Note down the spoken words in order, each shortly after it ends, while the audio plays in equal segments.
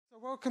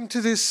Welcome to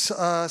this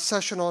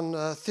session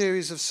on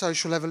theories of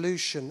social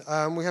evolution.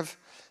 We have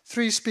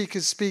three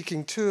speakers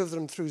speaking, two of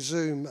them through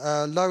Zoom.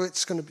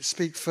 Loet's going to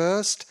speak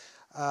first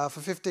for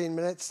 15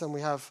 minutes, then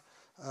we have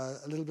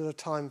a little bit of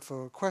time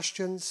for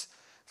questions,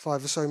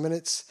 5 or so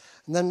minutes,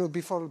 and then we'll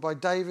be followed by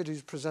David,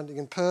 who's presenting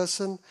in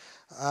person,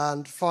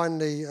 and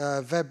finally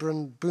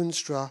Wiebren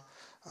Boonstra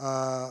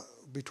will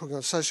be talking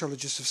about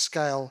sociologist of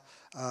scale.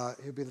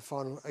 He'll be the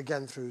final,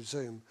 again, through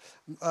Zoom.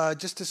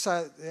 Just to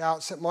say at the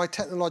outset, my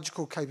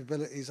technological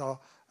capabilities are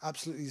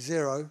absolutely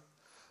zero.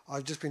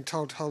 I've just been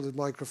told to hold the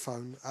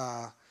microphone.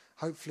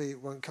 Hopefully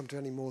it won't come to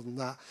any more than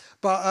that.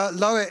 But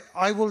Loet,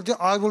 I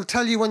will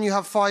tell you when you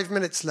have 5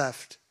 minutes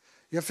left.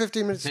 You have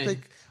 15 minutes to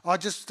speak. I'll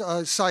just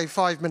say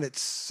 5 minutes.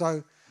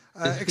 So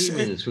 15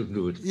 minutes would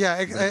do it. Yeah,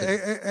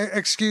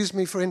 excuse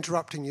me for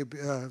interrupting you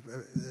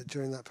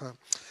during that part.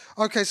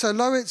 Okay, so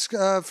Loet's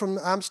from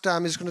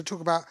Amsterdam is going to talk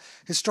about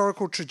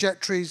historical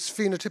trajectories,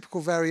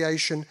 phenotypical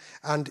variation,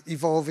 and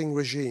evolving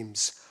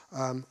regimes.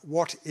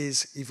 What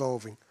is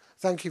evolving?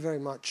 Thank you very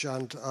much,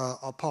 and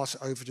I'll pass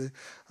it over to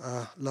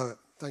Loet.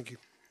 Thank you.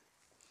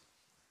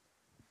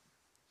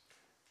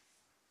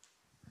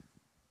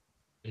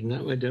 And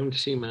now I don't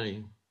see my...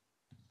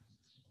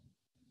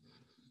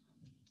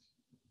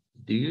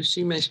 Do you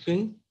see my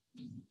screen?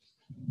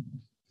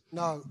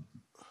 No.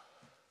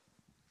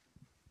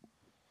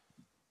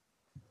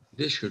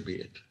 This should be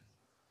it.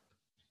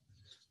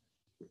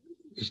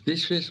 Is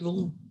this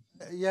visible?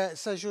 Yeah, it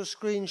says your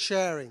screen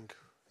sharing.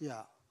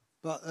 Yeah,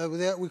 but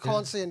we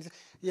can't see anything.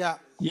 Yeah.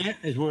 Yeah,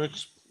 it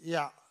works.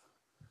 Yeah.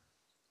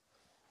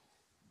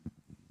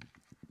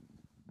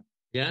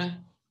 Yeah?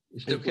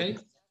 Is it okay?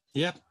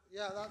 Yep.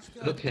 Yeah, that's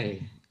good.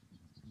 Okay.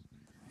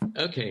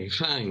 Okay,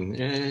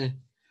 fine.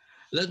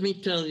 Let me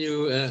tell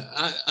you,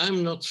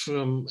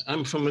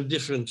 I'm from a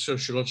different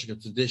sociological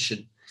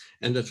tradition,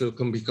 and that will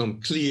become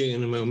clear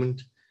in a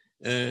moment.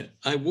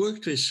 I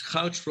worked with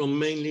Goudsblom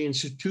mainly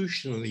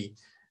institutionally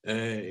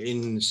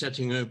in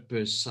setting up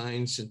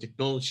science and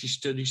technology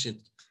studies at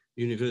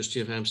the University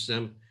of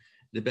Amsterdam,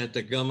 the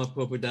beta-gamma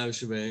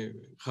propaduizen, where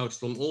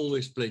Goudsblom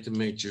always played a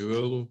major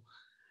role,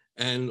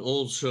 and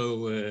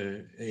also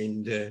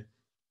in the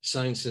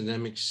science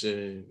dynamics.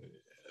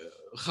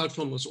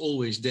 Goudsblom was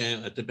always there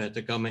at the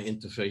beta-gamma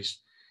interface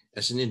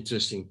as an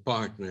interesting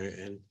partner.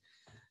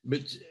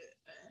 But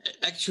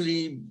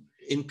actually,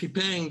 in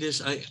preparing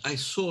this, I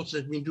thought,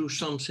 let me do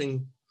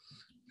something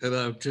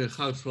about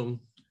Goudsblom,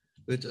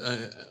 but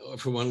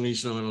for one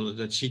reason or another,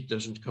 that sheet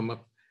doesn't come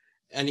up.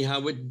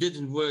 Anyhow, it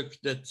didn't work,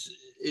 that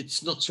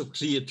it's not so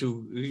clear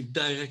to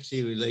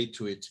directly relate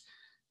to it,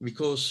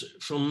 because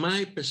from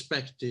my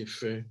perspective,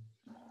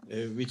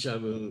 which I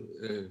will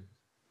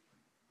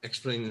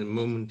explain in a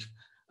moment,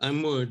 I'm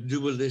more a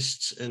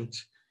dualist, and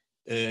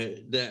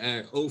there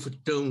are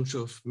overtones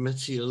of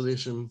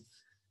materialism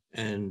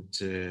and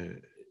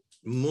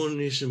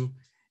monism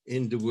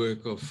in the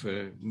work of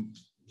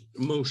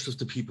most of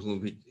the people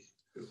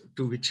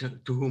to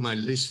whom I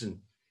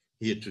listen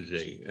here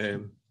today.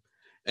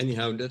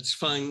 Anyhow, that's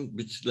fine,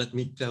 but let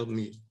me tell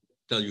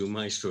you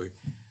my story.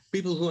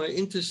 People who are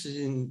interested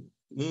in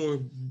more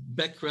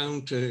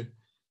background,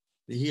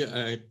 here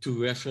are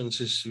two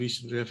references,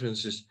 recent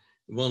references,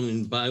 one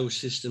in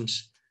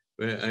biosystems,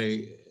 where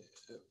I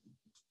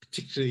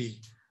particularly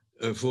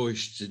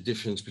voiced the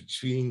difference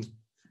between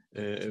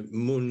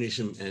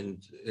monism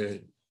and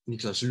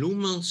Niklas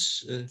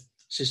Luhmann's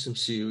system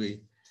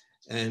theory,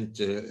 and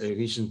a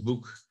recent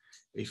book,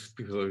 if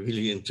people are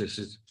really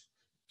interested,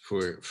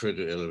 for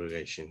further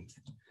elaboration.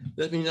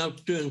 Let me now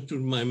turn to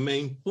my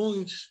main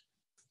point.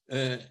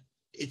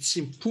 It's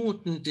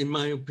important, in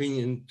my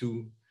opinion,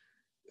 to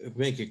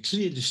make a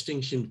clear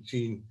distinction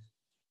between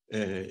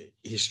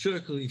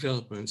historical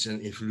developments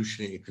and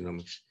evolutionary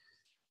economics.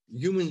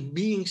 Human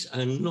beings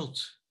are not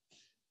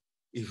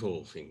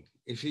evolving.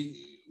 If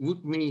we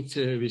would meet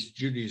with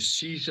Julius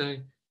Caesar,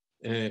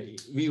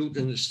 we would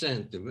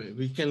understand them.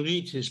 We can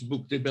read his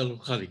book, De Bello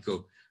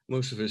Gallico.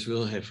 Most of us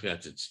will have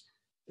read it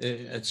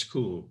at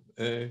school.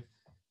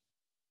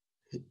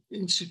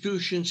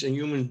 Institutions and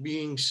human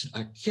beings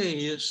are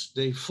carriers.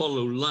 They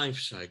follow life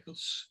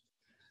cycles.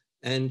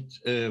 And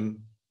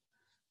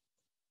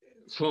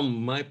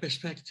from my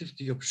perspective,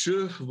 the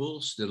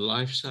observables, the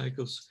life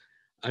cycles,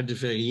 are the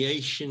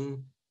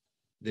variation.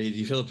 They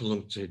develop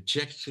along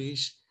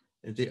trajectories,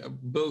 and they are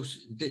both,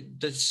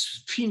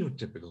 that's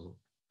phenotypical.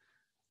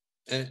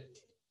 And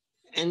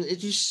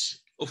it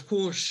is, of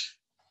course,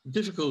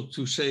 difficult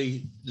to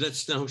say,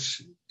 let's now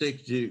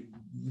take the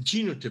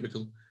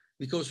genotypical,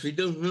 because we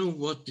don't know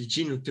what the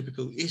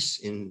genotypical is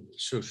in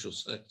social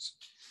science,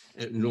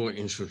 nor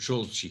in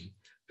sociology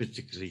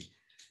particularly.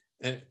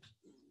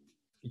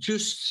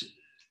 Just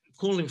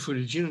calling for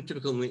the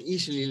genotypical may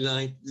easily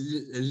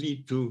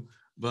lead to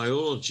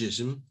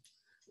biologism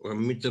or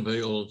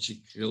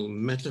metabiological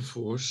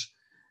metaphors,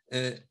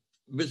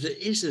 but there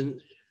is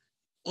an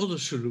other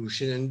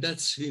solution, and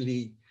that's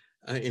really,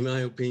 in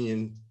my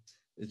opinion,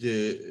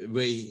 the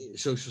way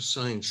social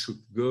science should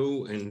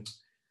go, and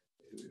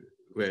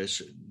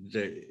whereas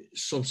there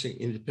is something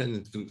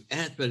independent to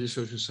add by the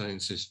social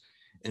sciences,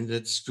 and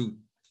that's to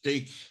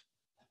take,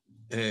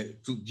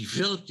 to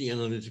develop the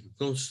analytical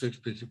constructs,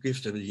 but to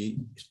give them the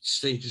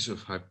status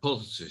of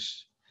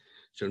hypothesis.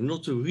 So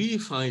not to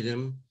reify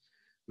them,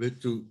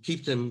 but to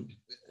keep them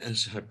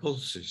as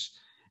hypothesis.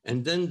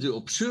 And then the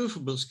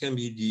observables can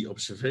be the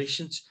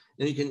observations,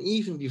 and you can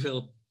even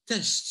develop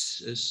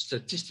tests,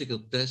 statistical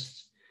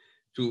tests,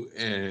 to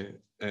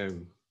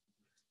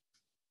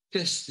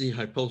test the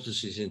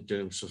hypothesis in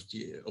terms of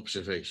the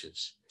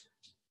observations.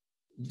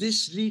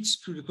 This leads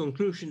to the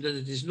conclusion that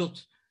it is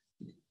not,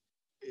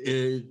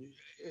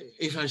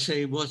 if I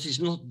say what is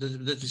not,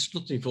 that is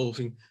not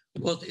evolving,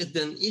 what it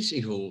then is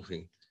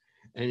evolving.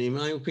 And in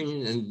my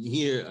opinion, and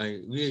here I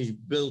really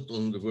built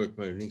on the work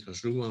by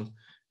Niklas Luhmann,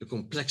 the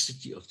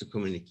complexity of the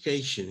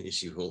communication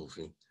is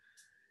evolving.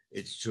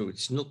 So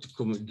it's not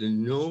the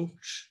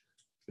nodes,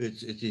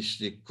 but it is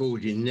the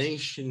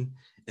coordination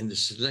and the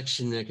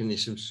selection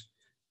mechanisms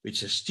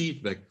which are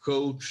steered by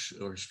codes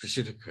or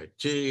specific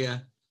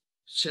criteria,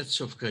 sets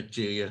of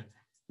criteria,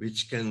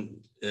 which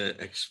can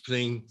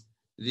explain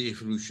the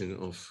evolution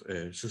of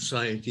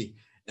society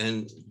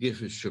and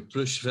give a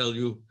surplus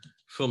value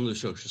from the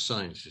social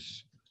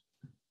sciences.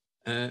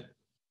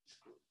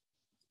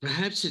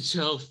 Perhaps it's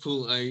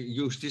helpful, I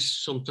use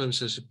this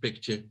sometimes as a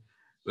picture,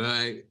 where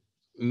I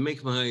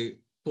make my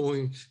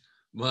point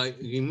by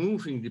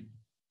removing the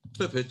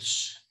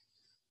puppets.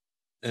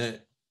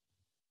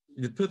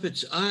 The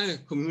puppets are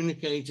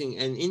communicating,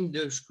 and in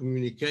those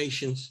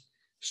communications,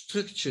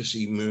 structures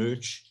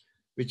emerge,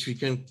 which we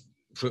can,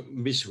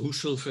 with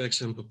Husserl, for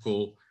example,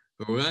 call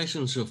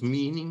horizons of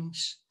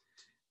meanings.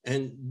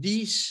 And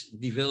these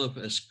develop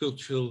as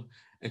cultural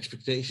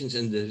expectations,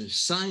 and the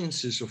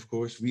sciences, of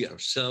course, we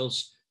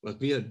ourselves, what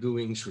we are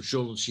doing,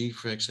 sociology,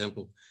 for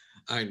example,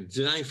 are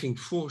driving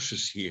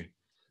forces here.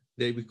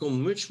 They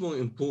become much more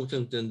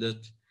important than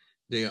that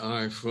they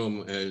are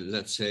from,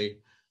 let's say,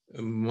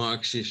 a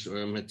Marxist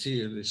or a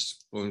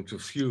materialist point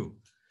of view,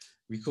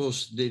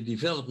 because they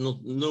develop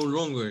no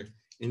longer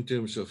in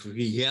terms of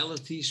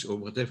realities or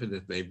whatever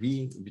that may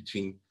be,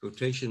 between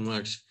quotation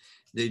marks,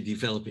 they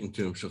develop in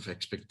terms of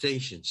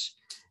expectations.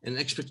 And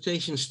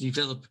expectations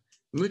develop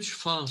much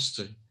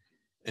faster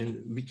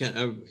and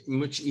are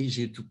much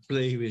easier to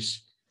play with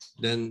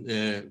than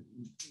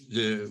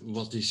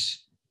what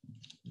is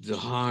the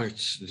hard,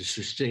 the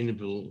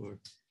sustainable, or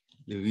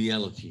the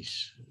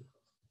realities.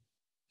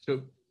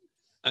 So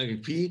I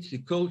repeat, the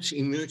codes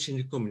emerge in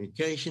the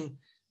communication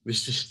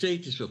with the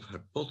status of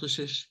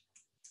hypothesis.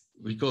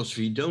 Because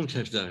we don't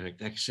have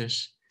direct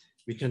access,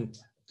 we can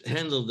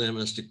handle them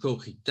as the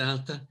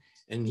cogitata.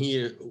 And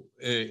here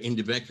in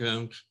the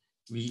background,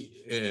 we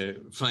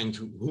find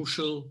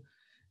Husserl.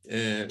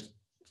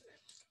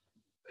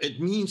 It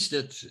means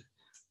that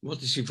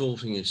what is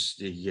evolving is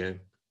the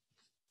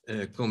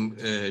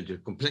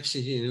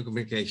complexity in the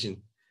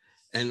communication.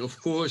 And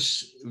of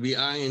course, we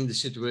are in the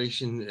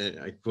situation,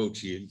 I quote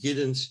here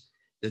Giddens,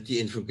 that the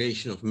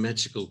invocation of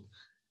magical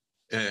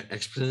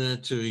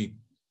explanatory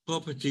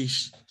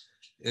properties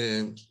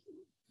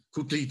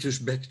could lead us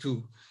back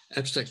to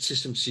abstract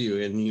system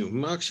theory and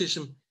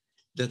neo-Marxism.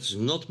 That's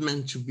not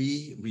meant to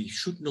be. We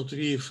should not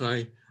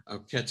reify our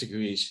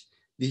categories.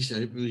 These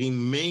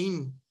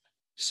remain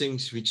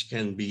things which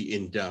can be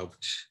in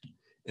doubt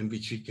and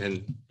which we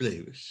can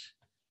play with.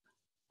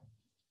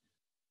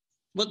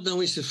 What now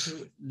is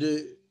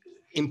the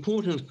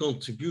important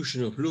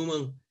contribution of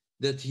Luhmann,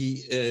 that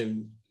he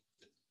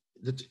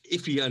that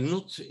if we are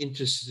not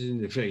interested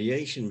in the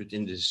variation but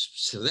in the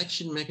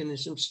selection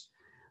mechanisms,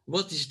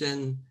 what is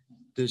then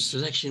the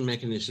selection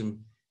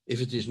mechanism if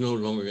it is no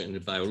longer in the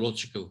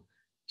biological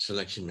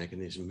selection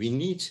mechanism? We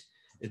need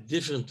a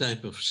different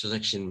type of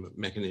selection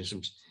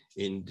mechanisms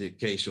in the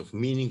case of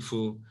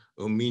meaningful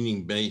or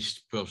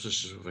meaning-based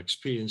processes of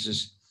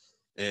experiences,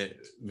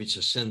 which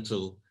are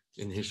central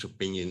in his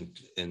opinion,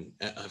 and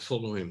I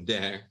follow him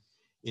there,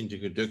 in the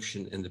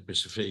reduction and the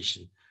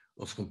preservation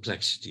of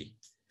complexity.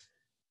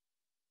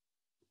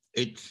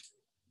 It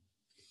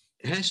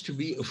has to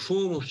be a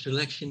form of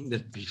selection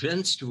that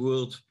prevents the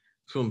world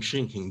from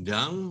shrinking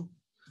down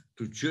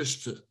to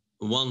just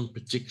one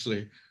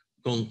particular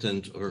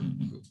content or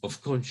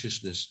of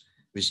consciousness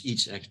with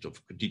each act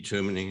of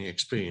determining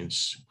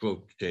experience,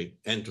 quote,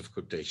 end of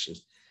quotation.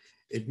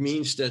 It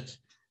means that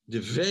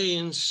the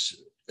variants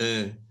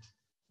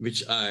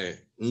which are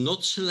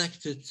not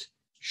selected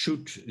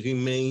should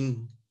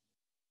remain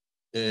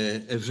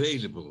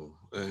available,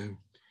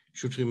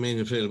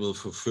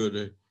 for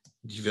further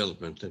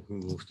development. Let me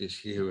move this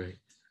here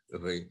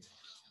away.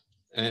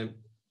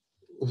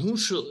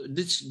 Husserl,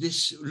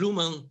 this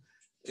Luhmann,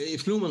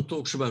 if Luhmann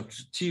talks about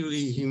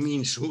theory, he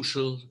means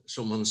Husserl,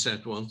 someone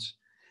said once,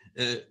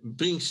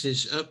 brings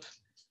this up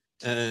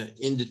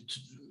in the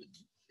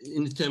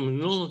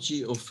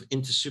terminology of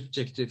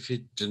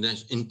intersubjective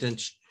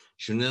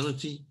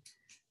intentionality,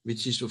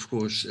 which is, of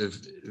course,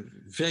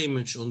 very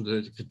much on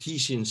the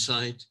Cartesian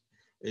side.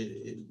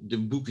 The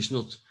book is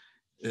not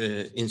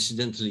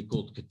incidentally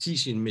called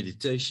Cartesian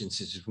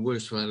Meditations. It's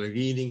worthwhile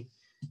reading.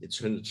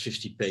 It's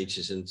 150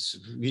 pages and it's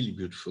really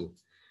beautiful.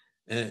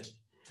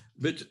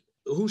 But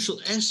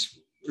Husserl S.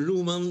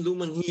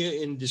 Luhmann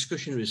here in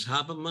discussion with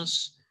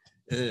Habermas,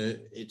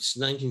 it's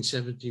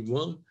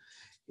 1971,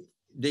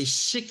 they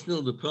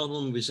signal the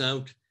problem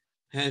without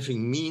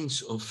having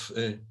means of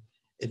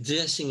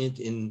addressing it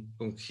in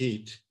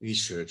concrete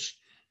research.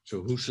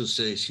 So Husserl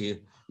says here,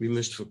 we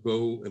must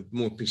forego a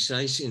more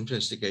precise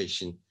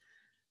investigation.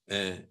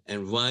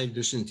 And why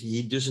doesn't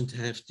he doesn't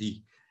have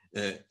the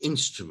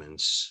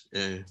instruments?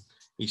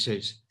 He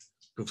says,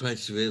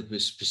 provides the world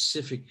with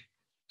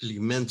specifically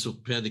mental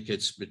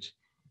predicates, but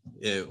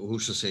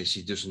Husserl says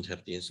he doesn't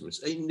have the instruments.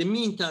 In the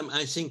meantime,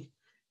 I think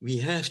we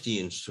have the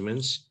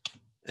instruments,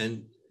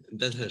 and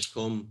that has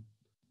come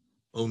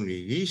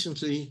only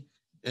recently.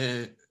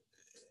 The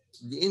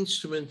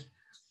instrument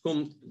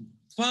come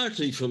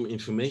partly from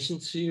information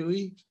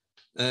theory.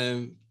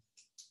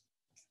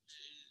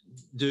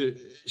 The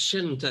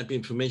Shannon type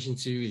information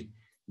theory,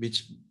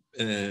 which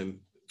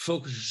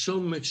focuses so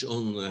much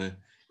on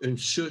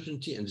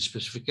uncertainty and the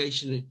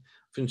specification of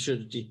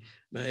uncertainty.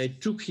 But I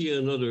took here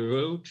another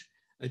road.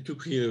 I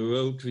took here a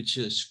road which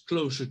is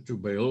closer to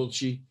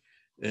biology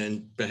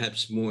and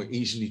perhaps more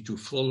easily to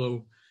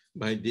follow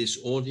by this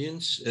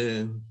audience.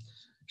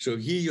 So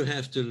here you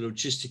have the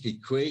logistic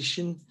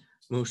equation.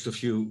 Most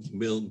of you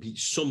will be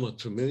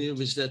somewhat familiar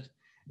with that.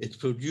 It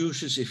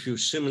produces, if you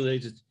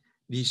simulated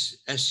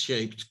these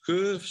S-shaped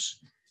curves,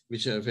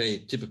 which are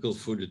very typical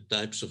for the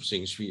types of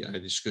things we are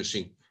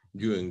discussing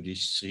during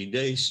these 3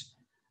 days.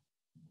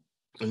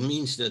 It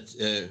means that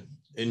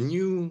a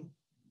new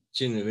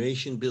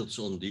generation builds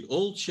on the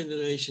old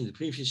generation, the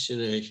previous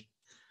generation,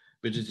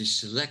 but it is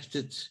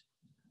selected,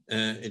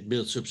 it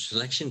builds up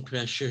selection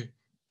pressure.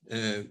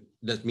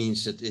 That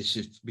means that if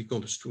it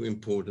becomes too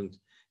important,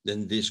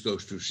 then this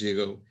goes to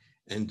zero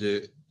and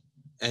the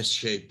S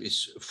shape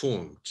is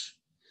formed.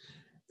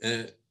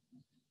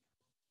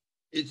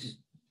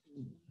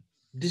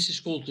 This is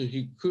called a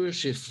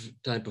recursive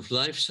type of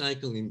life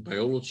cycle in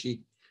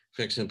biology.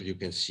 For example, you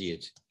can see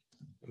it.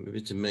 I'm a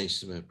bit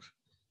amazed about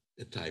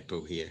a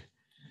typo here.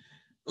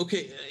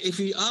 Okay, if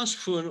we ask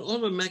for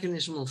another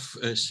mechanism of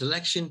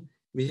selection,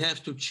 we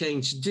have to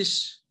change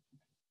this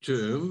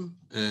term.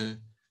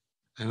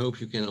 I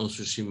hope you can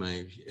also see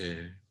my,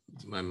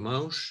 my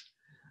mouse.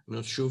 I'm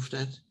not sure of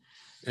that.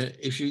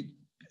 If you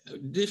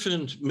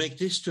make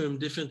this term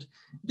different,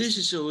 this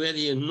is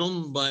already a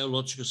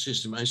non-biological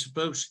system. I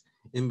suppose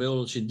in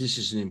biology, this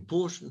is an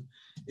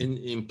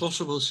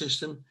impossible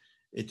system.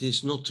 It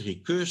is not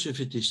recursive,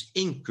 it is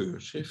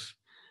incursive.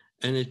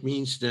 And it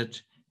means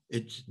that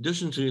it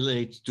doesn't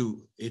relate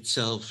to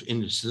itself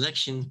in the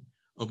selection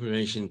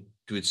operation,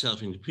 to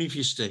itself in the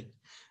previous state,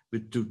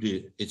 but to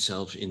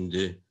itself in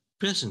the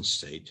present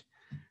state.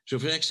 So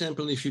for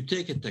example, if you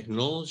take a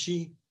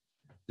technology,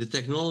 the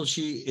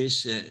technology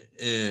is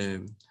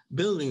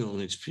building on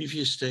its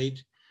previous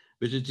state,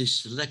 but it is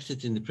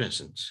selected in the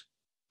present.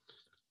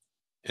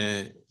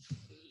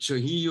 So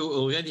here you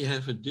already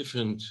have a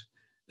different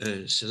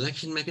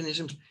selection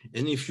mechanism.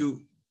 And if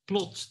you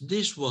plot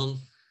this one,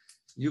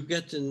 you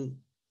get a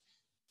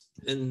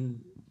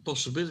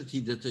possibility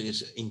that there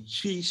is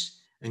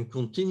increase and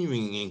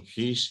continuing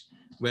increase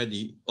where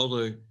the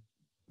other,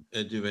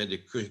 where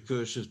the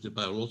recursive, the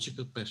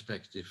biological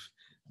perspective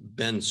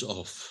bends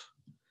off.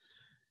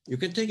 You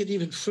can take it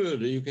even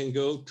further. You can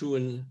go to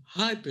a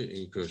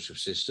hyper-incursive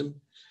system.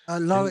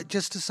 Loet,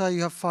 just to say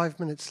you have 5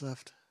 minutes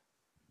left.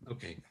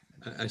 Okay,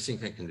 I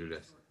think I can do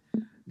that.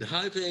 The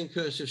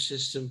hyper-incursive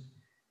system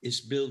is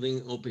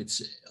building up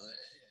its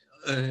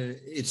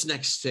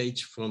next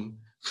stage from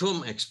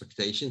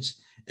expectations,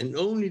 and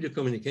only the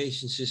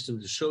communication system,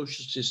 the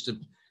social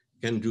system,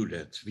 can do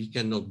that. We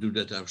cannot do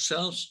that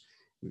ourselves.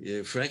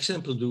 For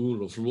example, the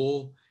rule of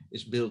law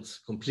is built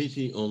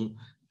completely on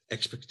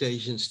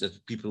expectations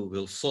that people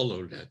will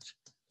follow that.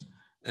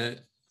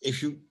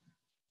 If you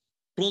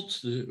plot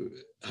the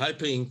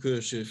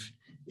hyper-incursive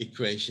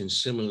equation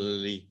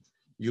similarly,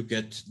 you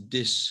get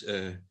this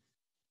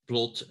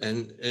plot.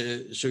 And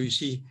so you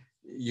see,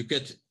 you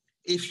get,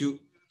 if you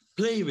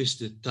play with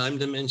the time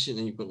dimension,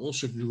 and you can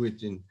also do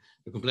it in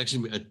the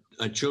complexity,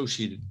 I chose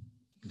here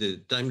the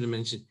time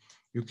dimension,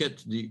 you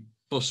get the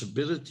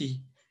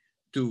possibility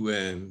to,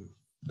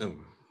 oh,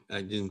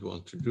 I didn't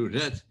want to do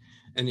that.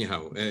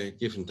 Anyhow,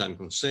 given time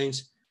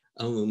constraints,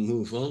 I will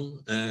move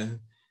on.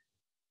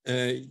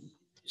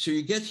 So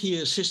you get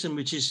here a system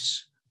which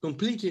is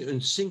completely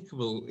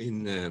unsinkable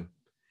in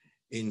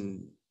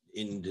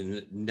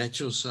the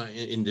natural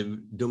science, in the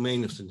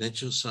domain of the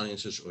natural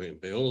sciences or in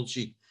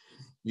biology.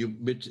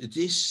 But it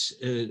is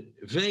a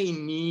very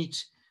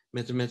neat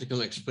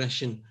mathematical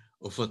expression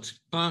of what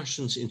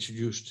Parsons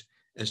introduced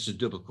as the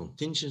double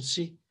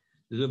contingency.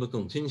 The double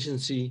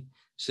contingency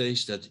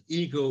says that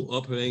ego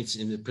operates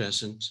in the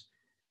present,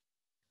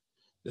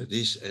 that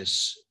is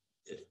as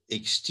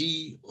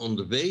xt on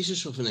the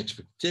basis of an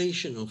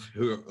expectation of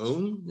her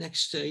own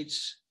next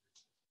states,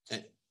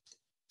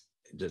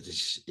 that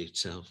is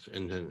itself,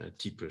 and then a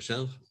t per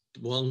self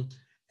one,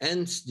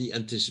 and the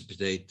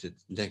anticipated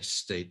next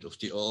state of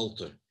the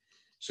alter.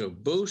 So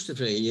both the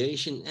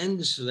variation and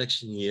the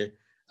selection here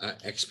are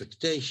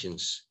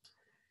expectations.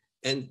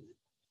 And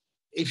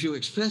if you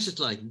express it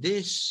like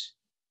this,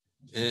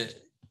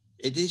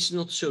 it is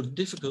not so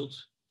difficult,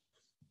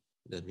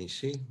 let me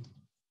see,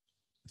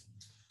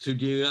 to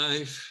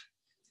derive.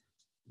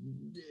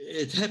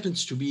 It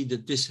happens to be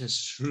that this has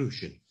a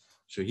solution.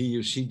 So here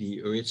you see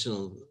the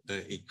original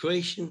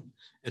equation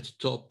at the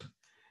top,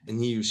 and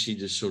here you see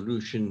the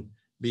solution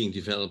being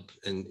developed.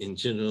 And in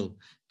general,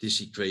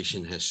 this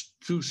equation has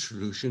two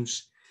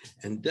solutions,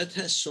 and that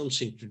has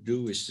something to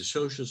do with the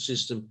social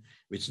system,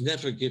 which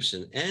never gives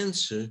an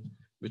answer,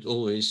 but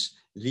always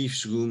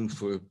leaves room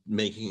for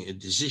making a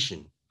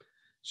decision.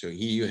 So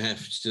here you have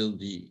still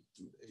the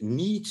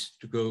need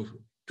to go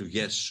to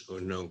yes or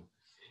no.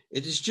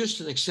 It is just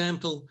an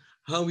example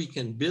how we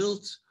can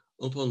build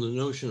upon the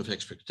notion of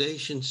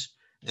expectations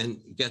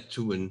and get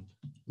to a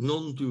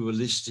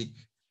non-dualistic,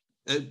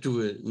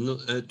 to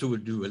a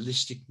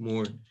dualistic,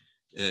 more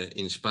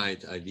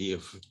inspired idea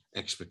of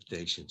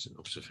expectations and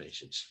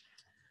observations.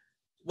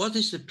 What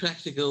is the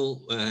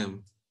practical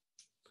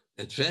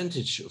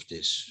advantage of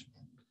this?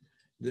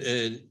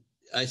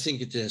 I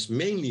think it has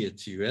mainly a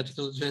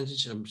theoretical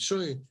advantage. I'm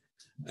sorry,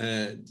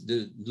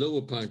 the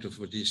lower part of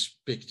this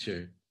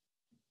picture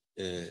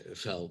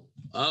fell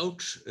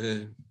out,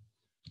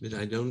 but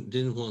I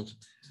didn't want.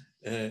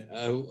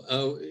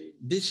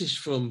 This is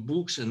from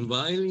Brooks and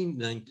Wiley,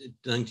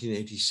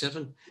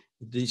 1987.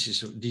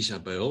 These are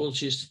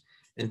biologists,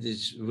 and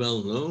it's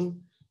well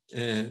known.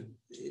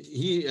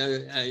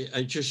 Here,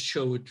 I just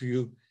show it to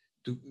you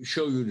to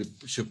show you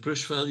the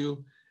surplus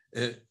value.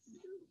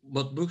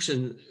 What Brooks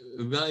and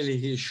Wiley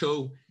here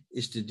show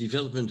is the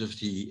development of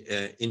the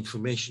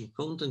information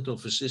content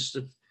of a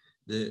system,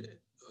 the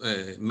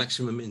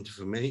maximum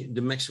information,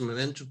 the maximum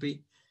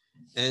entropy,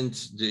 and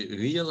the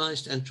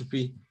realized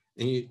entropy.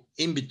 And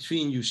in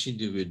between, you see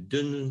the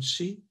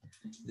redundancy.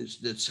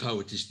 That's how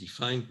it is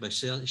defined by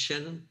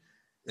Shannon.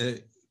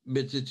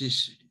 But it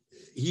is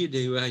here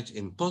they write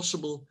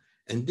impossible,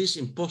 and this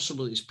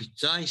impossible is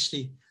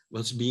precisely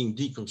what's being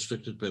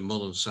deconstructed by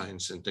modern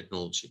science and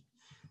technology.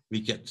 We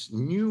get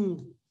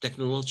new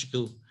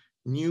technological,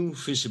 new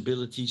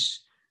visibilities.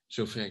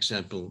 So, for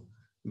example,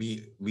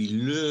 we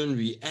learn,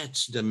 we add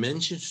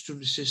dimensions to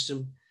the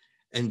system,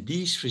 and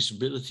these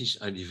visibilities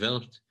are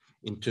developed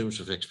in terms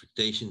of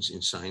expectations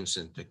in science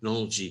and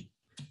technology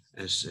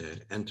as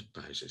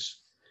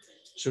enterprises.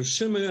 So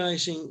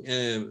summarizing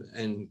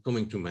and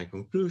coming to my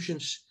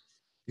conclusions,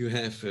 you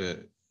have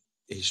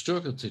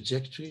historical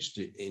trajectories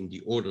in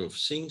the order of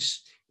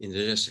things, in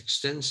the res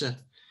extensa,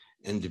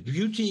 and the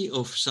beauty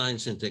of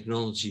science and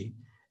technology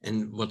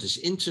and what is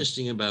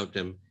interesting about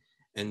them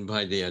and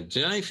why they are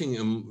driving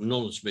a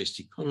knowledge-based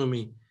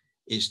economy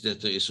is that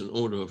there is an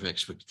order of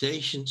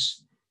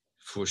expectations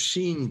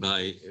foreseen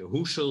by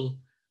Husserl,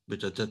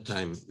 but at that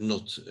time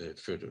not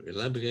further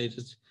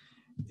elaborated.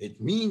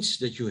 It means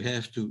that you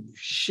have to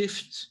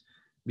shift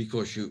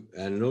because you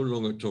are no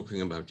longer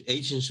talking about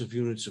agents of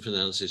units of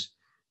analysis,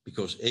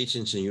 because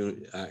agents and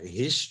units are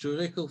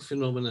historical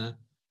phenomena,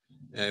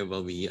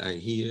 while we are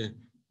here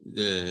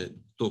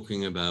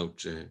talking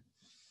about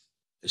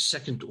a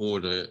second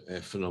order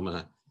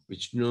phenomena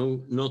which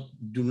do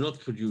not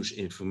produce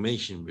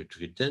information with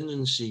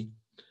redundancy,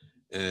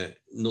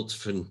 not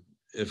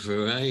a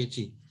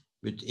variety,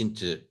 but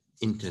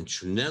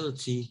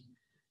intentionality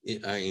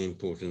are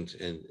important,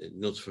 and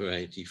not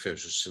variety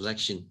versus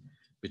selection,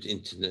 but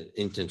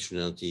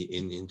intentionality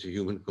in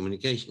interhuman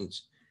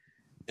communications.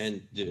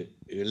 And the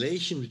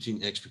relation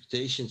between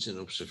expectations and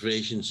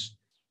observations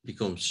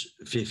becomes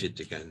vivid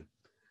again.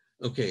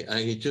 Okay,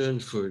 I return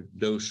for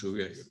those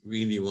who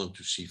really want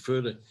to see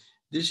further.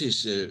 This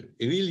is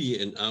really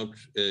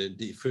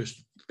the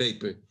first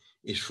paper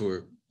is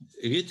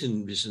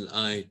written with an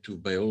eye to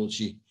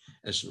biology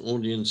as an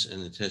audience,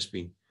 and it has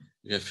been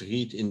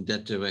refereed in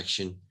that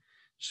direction.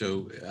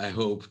 So I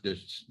hope that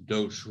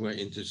those who are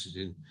interested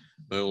in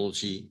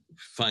biology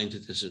find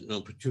it as an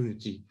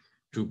opportunity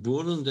to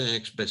broaden their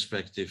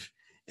perspective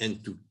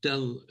and to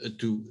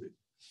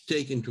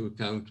take into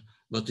account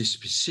what is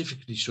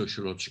specifically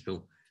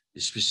sociological.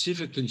 The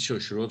specifically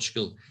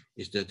sociological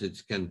is that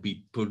it can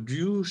be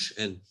produce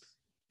and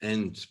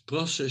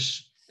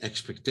process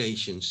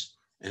expectations,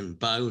 and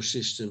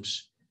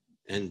biosystems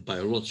and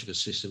biological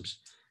systems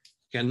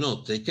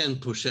cannot. They can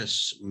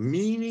possess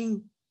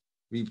meaning.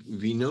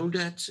 We know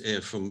that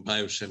from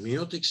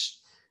biosemiotics,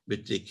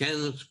 but they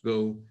cannot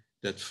go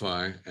that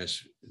far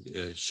as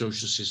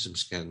social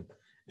systems can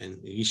and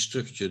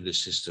restructure the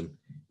system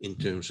in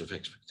terms of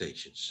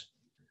expectations.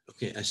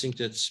 Okay, I think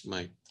that's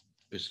my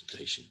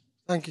presentation.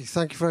 Thank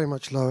you very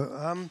much, Loet.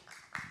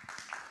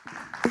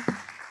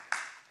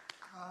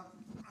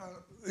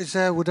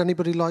 Would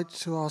anybody like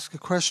to ask a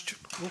question?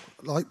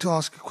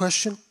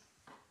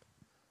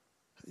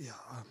 Yeah,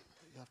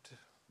 you have to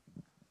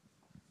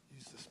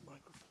use this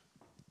microphone.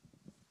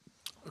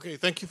 Okay,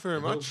 thank you very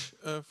much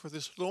for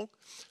this talk.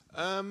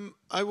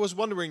 I was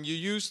wondering, you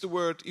used the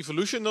word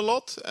evolution a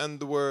lot and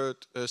the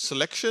word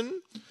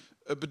selection,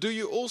 but do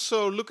you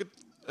also look at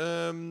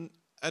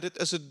at it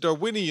as a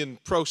Darwinian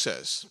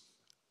process?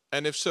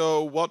 And if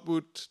so, what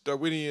would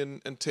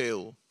Darwinian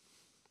entail,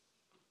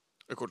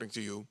 according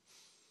to you?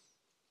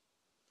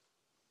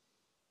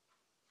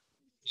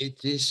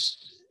 It is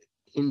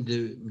in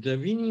the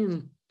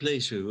Darwinian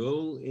plays a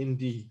role in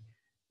the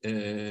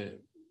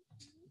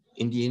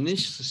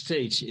initial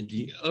stage, in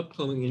the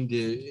upcoming, in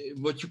the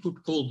what you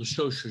could call the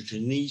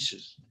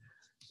sociogenesis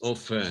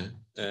of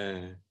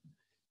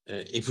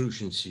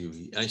evolution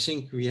theory. I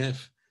think we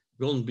have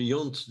gone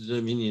beyond the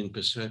Darwinian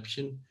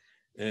perception.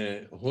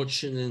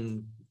 Hodgson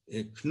and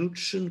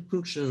Knudsen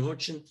and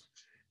Hodgson,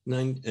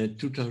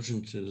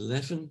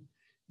 2011.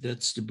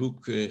 That's the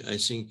book, I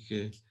think,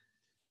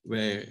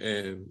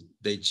 where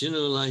they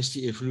generalize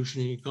the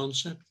evolutionary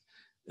concept.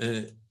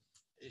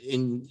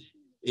 In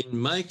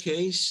my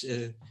case,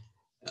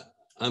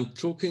 I'm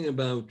talking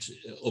about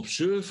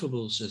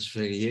observables as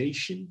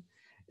variation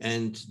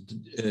and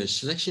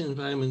selection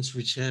environments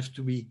which have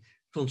to be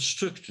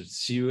constructed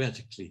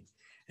theoretically.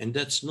 And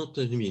that's not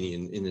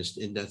Darwinian in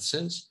that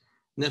sense.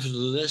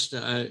 Nevertheless,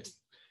 there are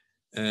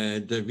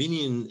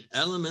Darwinian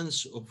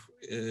elements of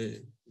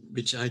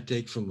which I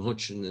take from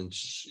Hodgson and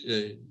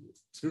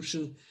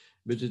Knudsen,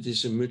 but it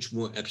is a much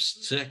more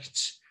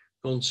abstract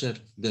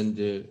concept than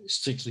the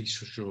strictly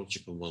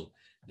sociological one.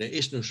 There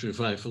is no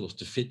survival of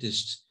the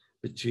fittest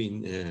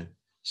between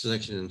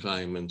selection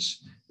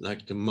environments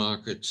like the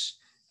markets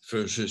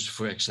versus,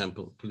 for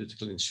example,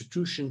 political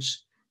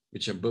institutions,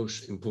 which are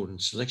both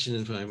important selection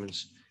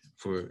environments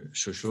for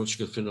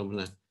sociological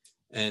phenomena.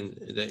 And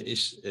there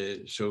is,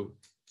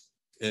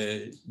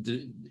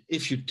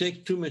 if you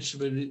take too much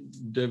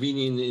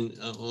Darwinian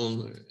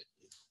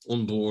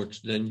on board,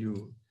 then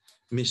you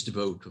miss the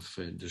boat of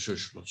the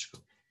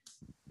sociological.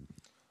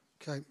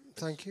 Okay,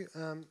 thank you.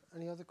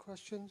 Any other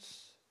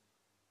questions?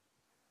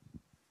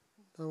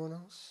 No one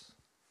else?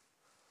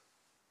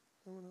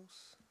 No one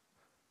else?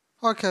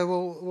 Okay,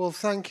 well,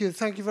 thank you.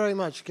 Thank you very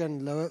much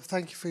again, Loet.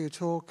 Thank you for your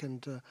talk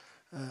and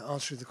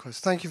answering the questions.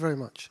 Thank you very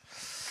much.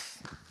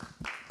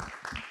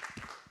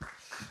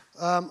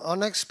 Our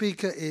next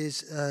speaker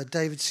is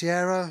David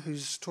Sierra,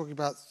 who's talking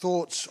about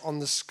thoughts on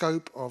the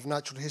scope of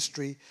natural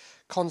history,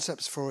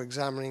 concepts for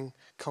examining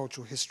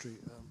cultural history.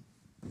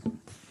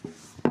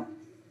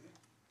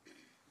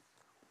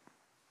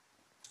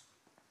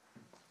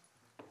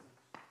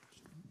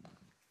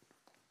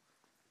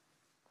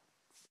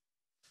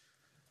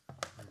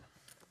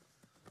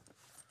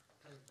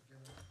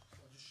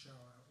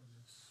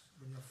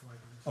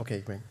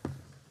 Okay, great.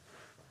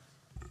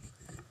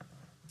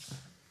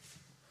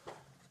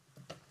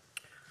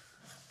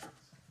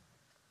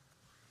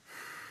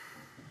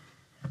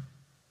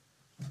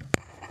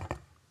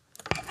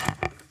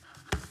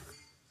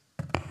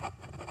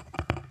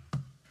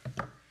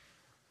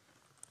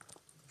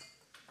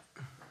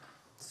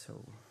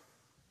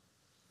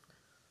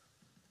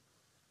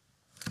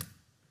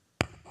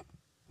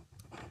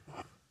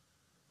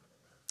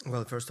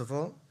 Well, first of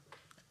all,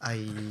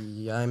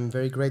 I'm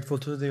very grateful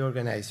to the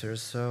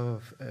organizers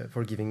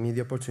for giving me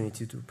the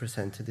opportunity to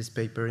present this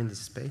paper in this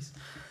space.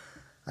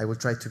 I will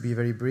try to be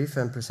very brief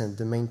and present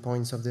the main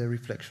points of the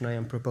reflection I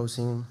am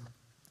proposing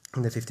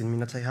in the 15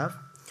 minutes I have,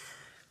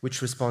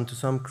 which respond to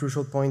some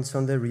crucial points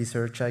on the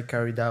research I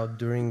carried out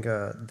during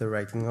the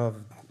writing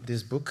of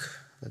this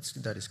book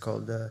that is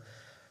called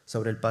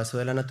Sobre el paso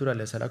de la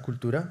naturaleza a la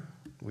cultura,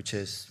 which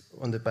is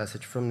on the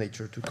passage from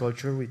nature to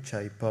culture, which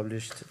I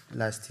published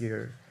last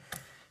year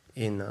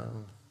in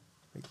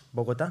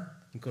Bogota,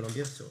 in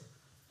Colombia. So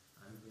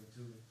I'm going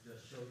to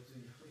just show it to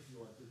you if you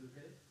want to look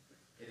at it.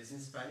 It is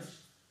in Spanish,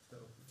 so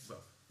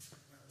well,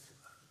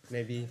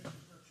 maybe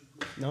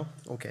no.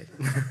 Okay.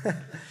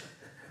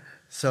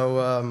 So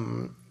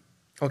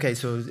okay,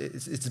 so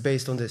it's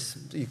based on this.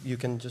 You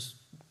can just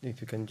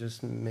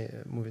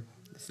move it.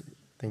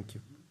 Thank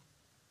you.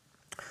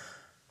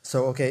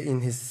 So okay,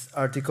 in his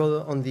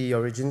article on the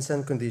origins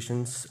and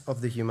conditions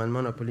of the human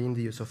monopoly in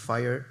the use of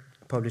fire,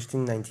 published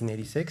in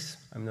 1986.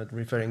 I'm not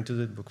referring to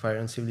the book Fire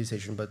and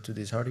Civilization, but to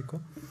this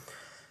article.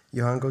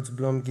 Johan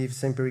Goudsblom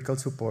gives empirical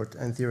support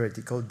and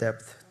theoretical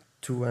depth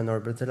to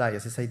Norbert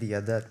Elias's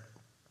idea that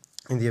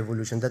in the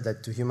evolution that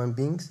led to human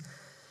beings,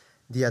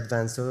 the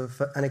advance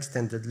of an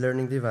extended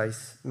learning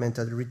device meant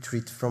a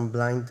retreat from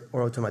blind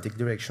or automatic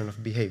direction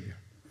of behavior.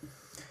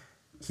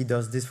 He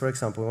does this, for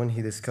example, when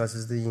he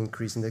discusses the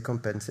increase in the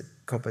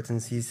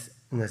competencies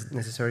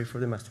necessary for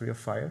the mastery of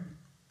fire.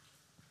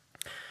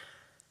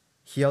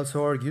 He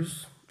also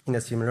argues, in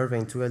a similar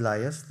vein to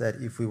Elias, that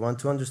if we want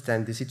to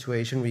understand the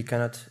situation, we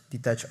cannot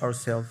detach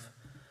ourselves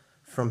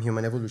from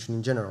human evolution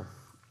in general.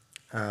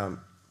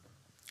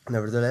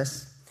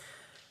 Nevertheless,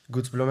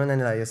 Goudsblom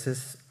and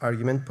Elias's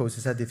argument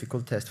poses a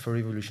difficult test for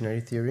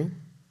evolutionary theory,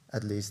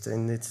 at least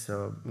in its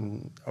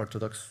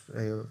orthodox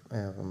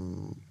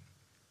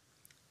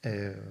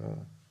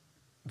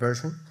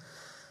version,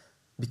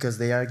 because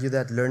they argue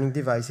that learning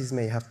devices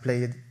may have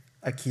played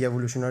a key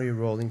evolutionary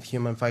role in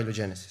human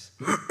phylogenesis.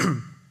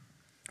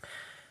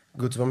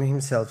 Goudsblom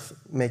himself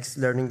makes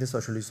learning the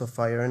social use of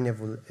fire an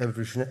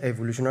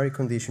evolutionary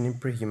condition in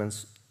pre-human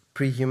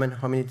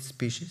hominid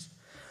species,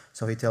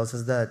 So he tells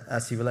us that a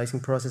civilizing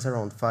process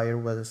around fire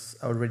was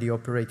already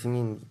operating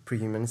in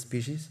pre-human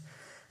species,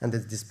 and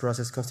that this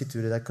process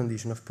constituted a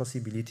condition of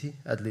possibility,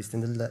 at least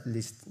in the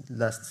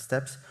last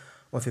steps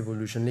of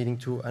evolution, leading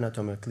to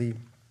anatomically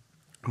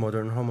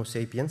modern Homo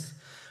sapiens,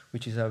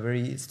 which is a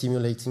very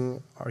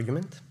stimulating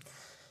argument,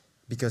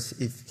 because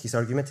if his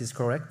argument is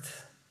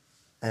correct,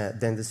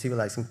 then the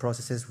civilizing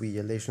processes we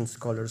Asian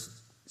scholars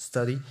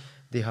study,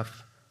 they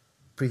have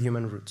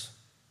pre-human roots,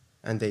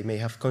 and they may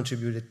have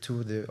contributed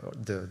to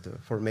the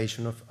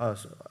formation of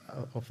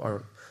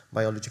our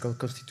biological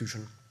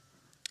constitution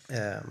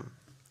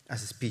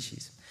as a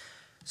species.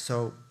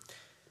 So,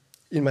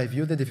 in my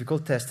view, the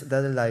difficult test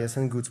that Elias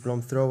and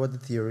Goudsblom throw at the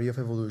theory of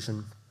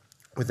evolution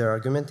with their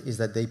argument is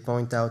that they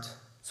point out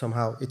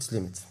somehow its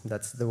limits.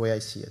 That's the way I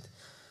see it.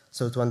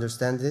 So to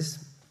understand this,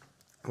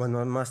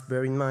 one must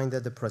bear in mind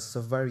that the process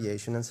of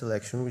variation and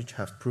selection, which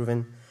have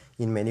proven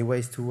in many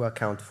ways to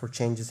account for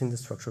changes in the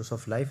structures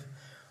of life,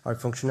 are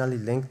functionally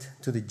linked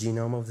to the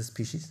genome of the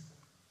species.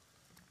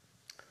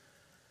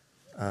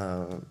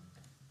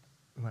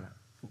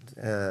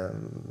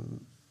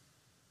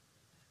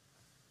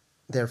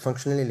 They are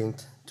functionally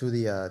linked to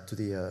the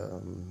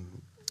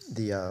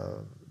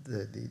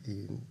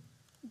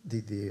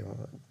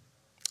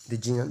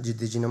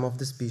genome of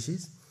the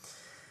species.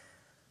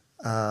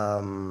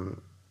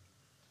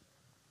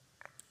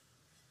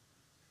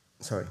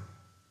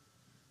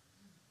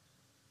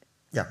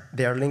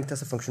 They are linked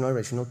as a functional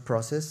rational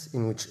process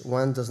in which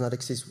one does not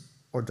exist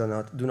or do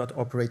not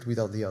operate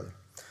without the other.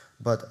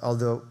 But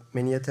although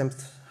many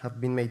attempts have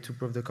been made to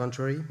prove the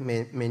contrary,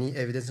 many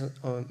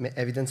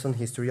evidence on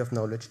history of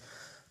knowledge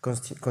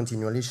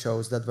continually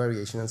shows that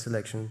variation and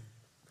selection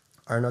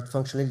are not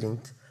functionally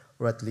linked,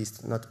 or at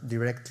least not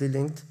directly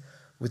linked,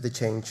 with the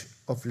change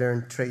of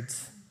learned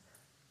traits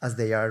as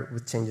they are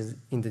with changes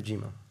in the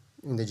genome.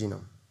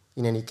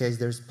 In any case,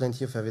 there is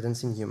plenty of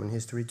evidence in human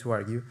history to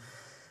argue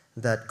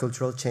that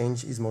cultural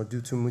change is more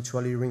due to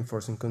mutually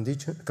reinforcing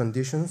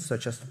conditions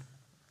such as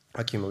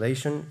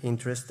accumulation,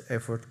 interest,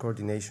 effort,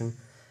 coordination,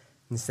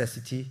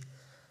 necessity,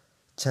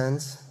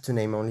 chance, to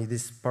name only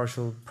these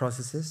partial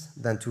processes,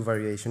 than to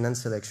variation and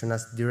selection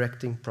as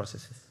directing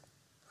processes.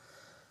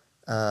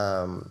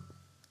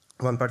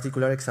 One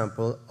particular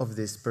example of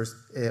this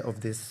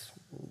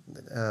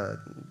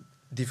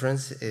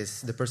difference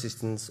is the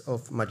persistence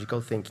of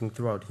magical thinking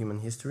throughout human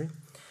history,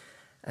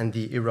 and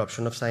the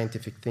eruption of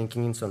scientific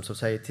thinking in some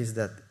societies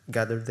that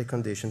gathered the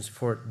conditions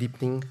for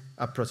deepening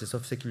a process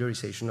of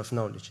secularization of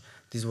knowledge.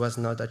 This was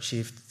not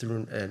achieved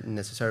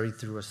necessarily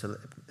through a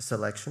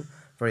selection,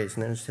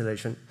 variation and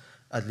selection,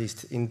 at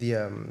least in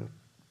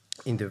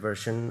the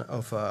version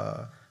of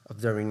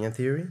Darwinian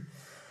theory.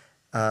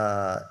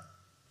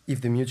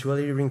 If the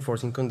mutually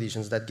reinforcing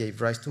conditions that gave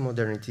rise to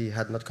modernity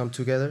had not come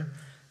together,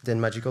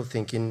 then magical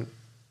thinking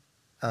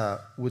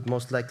would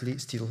most likely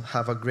still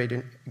have a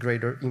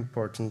greater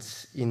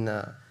importance in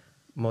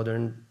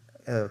modern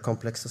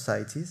complex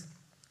societies,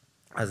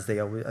 as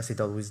it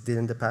always did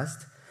in the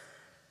past,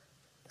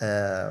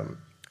 and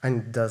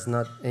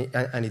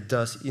it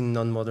does in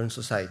non-modern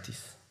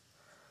societies.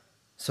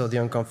 So the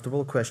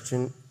uncomfortable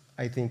question,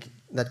 I think,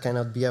 that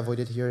cannot be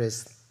avoided here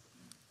is,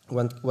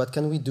 what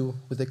can we do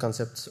with the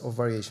concepts of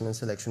variation and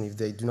selection if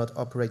they do not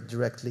operate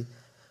directly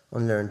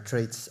on learned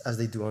traits as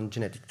they do on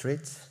genetic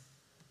traits?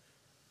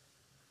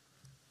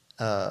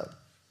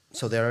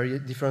 So there are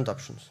different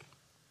options.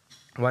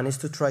 One is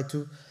to try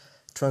to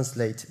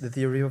translate the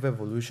theory of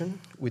evolution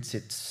with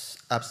its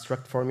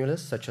abstract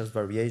formulas such as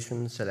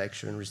variation,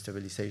 selection,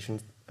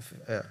 restabilization,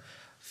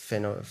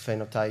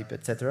 phenotype,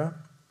 etc.,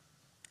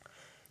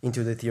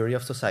 into the theory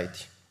of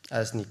society,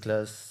 as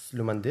Niklas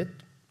Luhmann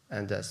did,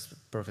 and as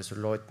Professor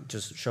Loet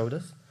just showed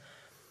us.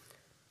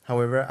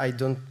 However,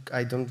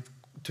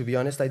 to be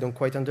honest, I don't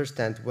quite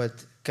understand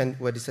what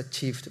is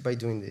achieved by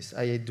doing this.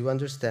 I do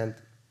understand.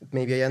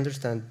 Maybe I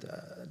understand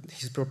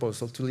his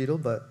proposal too little,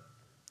 but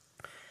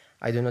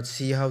I do not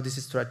see how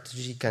this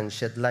strategy can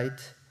shed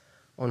light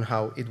on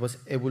how it was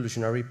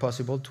evolutionarily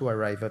possible to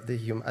arrive at the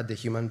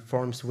human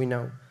forms we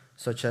know,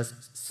 such as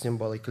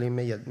symbolically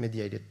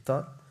mediated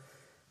thought,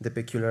 the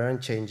peculiar and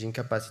changing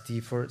capacity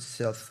for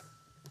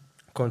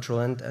self-control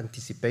and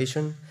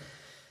anticipation,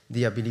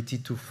 the ability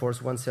to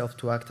force oneself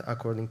to act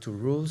according to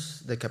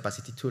rules, the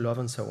capacity to love,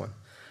 and so on.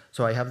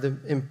 So I have the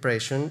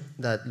impression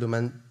that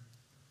Luhmann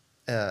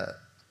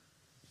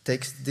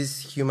takes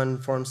these human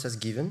forms as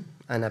given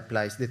and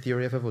applies the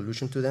theory of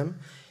evolution to them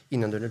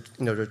in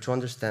order to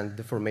understand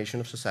the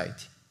formation of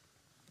society.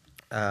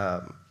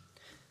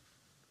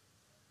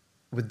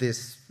 With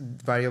these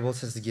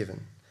variables as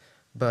given.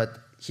 But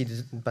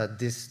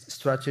this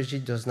strategy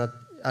does not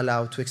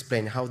allow to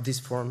explain how these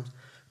forms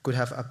could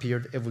have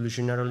appeared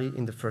evolutionarily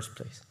in the first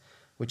place,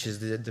 which is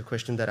the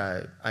question that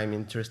I'm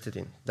interested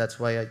in. That's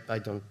why I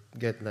don't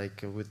get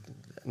with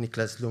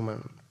Niklas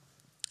Luhmann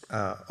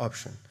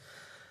option.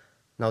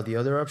 Now, the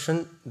other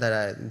option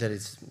that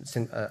is,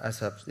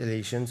 as an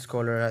Asian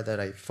scholar that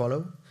I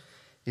follow,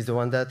 is the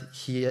one that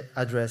he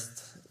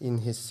addressed in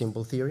his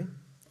symbol theory.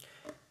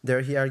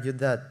 There he argued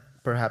that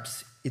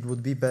perhaps it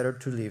would be better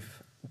to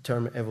leave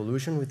term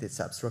evolution with its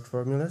abstract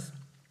formulas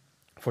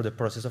for the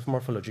process of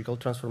morphological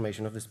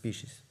transformation of the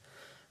species.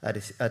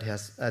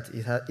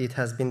 It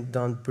has been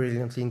done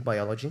brilliantly in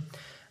biology,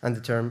 and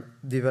the term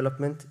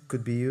development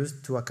could be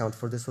used to account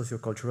for the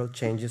sociocultural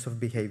changes of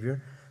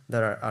behavior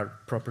that are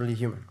properly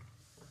human.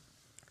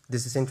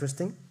 This is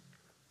interesting,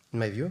 in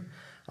my view,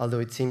 although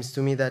it seems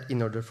to me that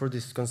in order for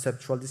this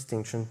conceptual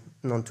distinction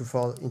not to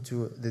fall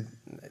into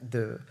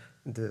the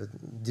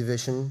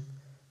division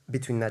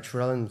between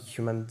natural and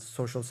human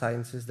social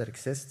sciences that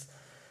exists,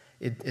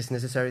 it is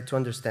necessary to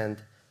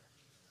understand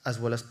as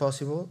well as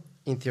possible,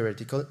 in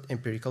theoretical,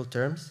 empirical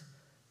terms,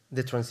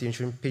 the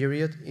transition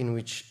period in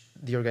which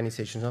the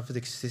organization of the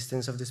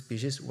existence of the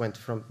species went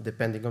from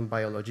depending on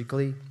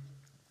biologically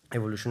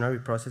evolutionary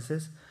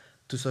processes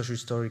to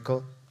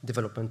socio-historical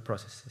development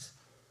processes.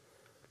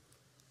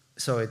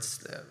 So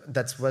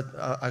that's what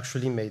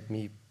actually made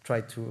me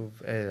try to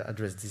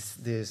address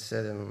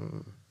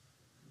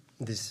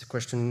this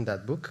question in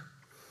that book.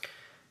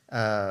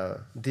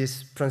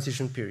 This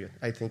transition period,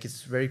 I think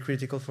it's very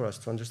critical for us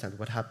to understand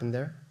what happened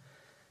there.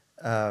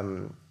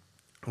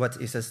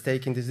 What is at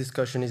stake in this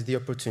discussion is the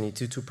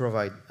opportunity to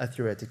provide a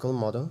theoretical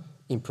model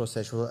in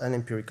processual and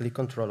empirically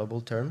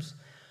controllable terms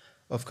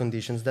of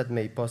conditions that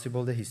make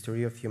possible the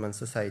history of human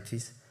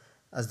societies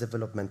as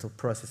developmental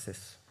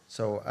processes.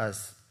 So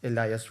as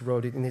Elias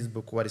wrote it in his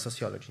book, What is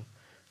Sociology?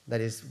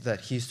 That is,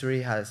 that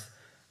history has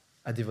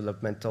a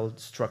developmental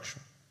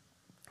structure.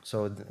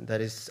 So that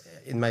is,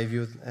 in my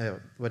view,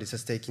 what is at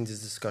stake in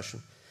this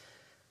discussion.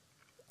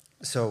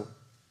 So,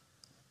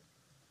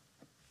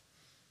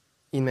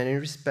 in many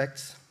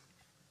respects,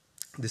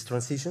 this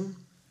transition,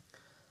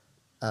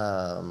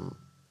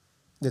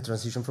 the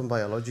transition from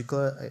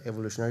biological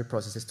evolutionary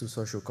processes to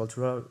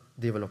socio-cultural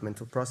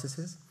developmental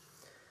processes,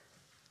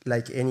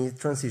 like any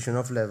transition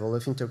of level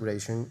of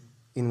integration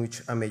in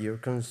which a major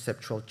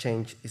conceptual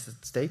change is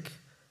at stake,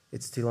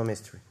 it's still a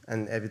mystery,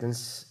 and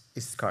evidence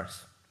is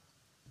scarce.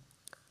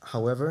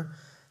 However,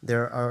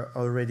 there are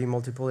already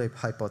multiple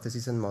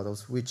hypotheses and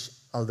models which,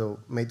 although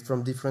made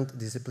from different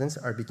disciplines,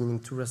 are beginning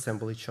to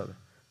resemble each other.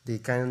 They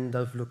kind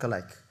of look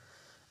alike.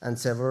 And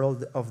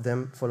several of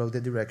them follow the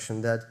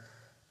direction that,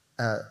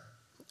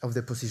 of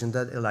the position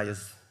that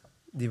Elias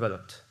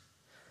developed.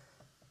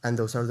 And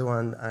those are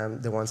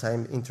the ones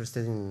I'm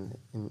interested in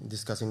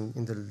discussing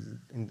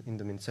in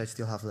the minutes I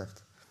still have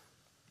left.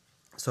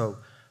 So,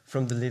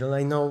 from the little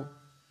I know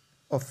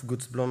of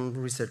Goudsblom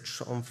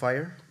research on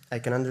fire, I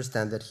can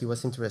understand that he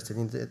was interested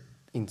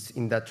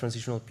in that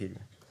transitional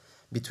period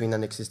between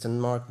an existence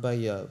marked by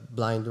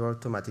blind or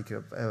automatic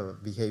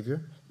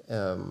behavior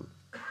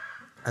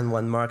and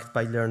one marked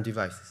by learned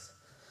devices.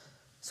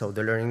 So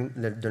the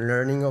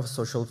learning of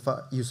social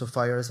use of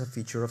fire as a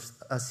feature of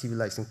a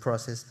civilizing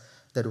process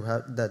that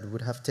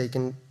would have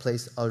taken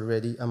place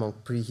already among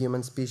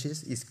pre-human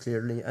species is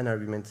clearly an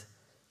argument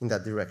in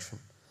that direction.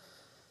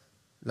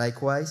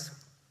 Likewise,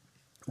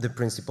 the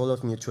principle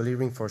of mutually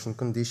reinforcing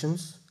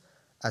conditions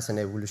as an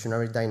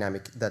evolutionary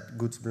dynamic that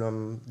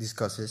Goudsblom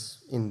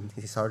discusses in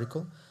his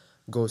article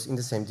goes in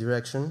the same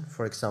direction,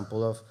 for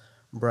example, of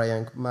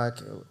Brian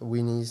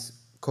McWhinney's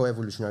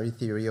co-evolutionary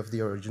theory of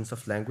the origins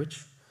of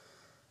language,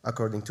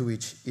 according to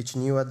which each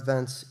new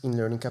advance in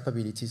learning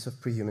capabilities of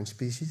pre-human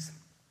species,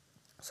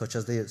 such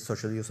as the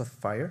social use of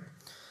fire,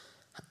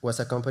 was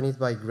accompanied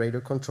by greater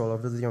control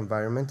over the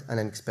environment and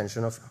an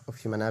expansion of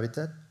human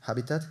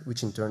habitat,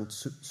 which in turn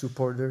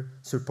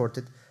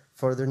supported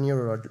further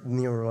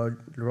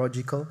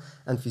neurological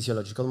and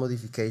physiological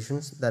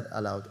modifications that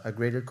allowed a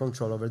greater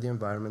control over the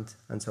environment,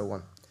 and so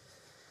on.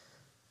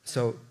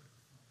 So,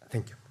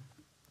 thank you.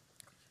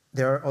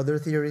 There are other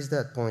theories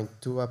that point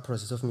to a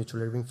process of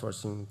mutually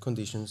reinforcing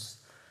conditions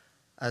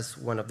as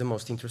one of the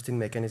most interesting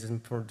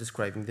mechanisms for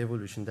describing the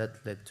evolution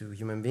that led to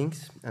human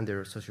beings and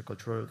their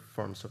sociocultural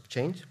forms of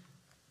change,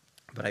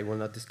 but I will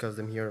not discuss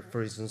them here for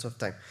reasons of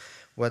time.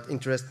 What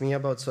interests me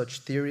about such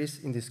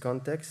theories in this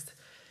context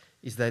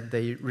is that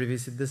they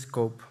revisit the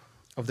scope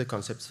of the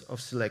concepts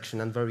of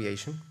selection and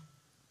variation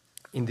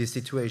in this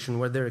situation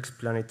where their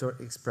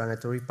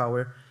explanatory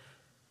power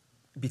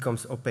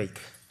becomes opaque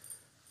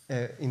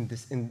in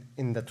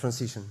the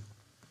transition.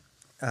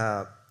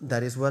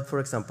 That is what, for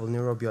example,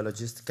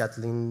 neurobiologist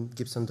Kathleen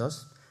Gibson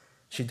does.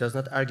 She does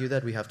not argue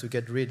that we have to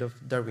get rid of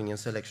Darwinian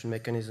selection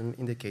mechanism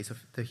in the case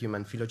of the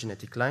human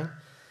phylogenetic line,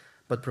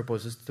 but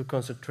proposes to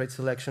concentrate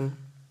selection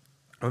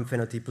on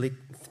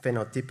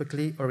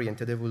phenotypically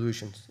oriented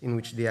evolutions, in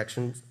which the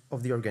actions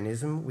of the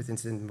organism within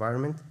its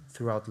environment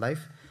throughout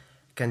life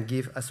can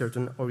give a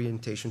certain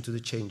orientation to the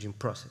changing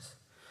process.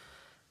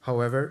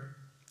 However,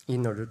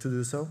 in order to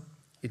do so,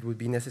 it would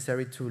be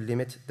necessary to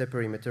limit the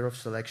perimeter of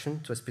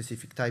selection to a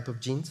specific type of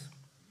genes,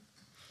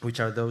 which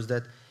are those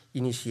that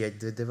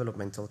initiate the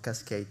developmental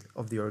cascade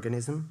of the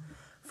organism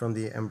from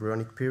the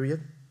embryonic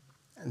period,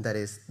 and that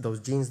is, those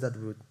genes that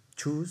would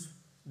choose,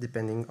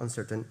 depending on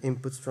certain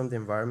inputs from the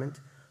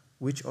environment,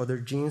 which other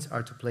genes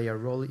are to play a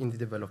role in the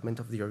development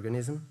of the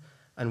organism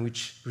and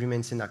which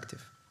remains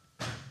inactive.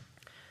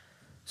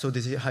 So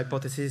this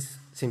hypothesis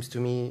seems to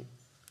me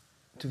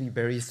to be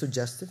very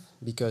suggestive,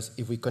 because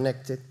if we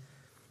connect it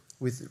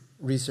with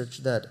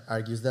research that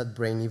argues that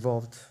brain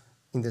evolved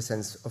in the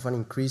sense of an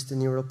increased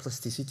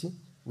neuroplasticity,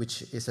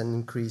 which is an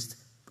increased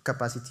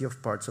capacity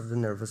of parts of the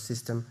nervous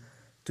system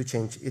to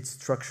change its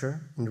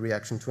structure in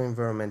reaction to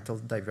environmental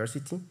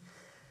diversity,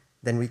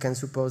 then we can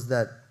suppose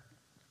that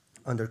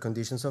under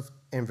conditions of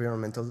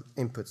environmental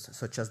inputs,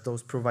 such as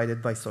those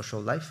provided by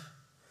social life,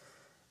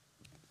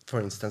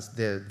 for instance,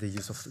 the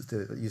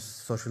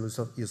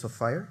social use of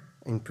fire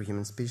in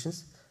pre-human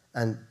species,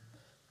 and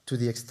to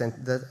the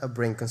extent that a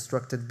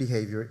brain-constructed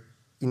behavior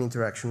in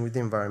interaction with the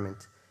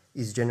environment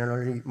is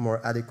generally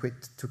more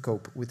adequate to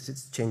cope with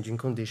its changing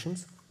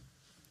conditions,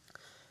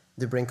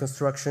 the brain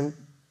construction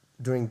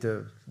during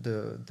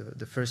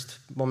the first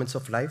moments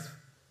of life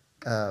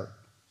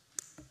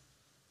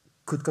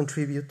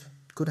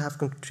could have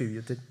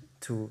contributed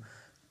to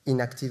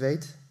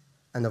inactivate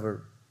and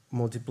over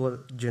multiple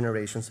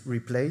generations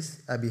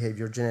replace a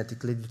behavior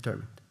genetically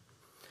determined.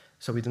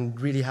 So we don't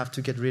really have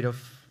to get rid of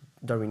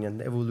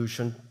Darwinian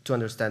evolution to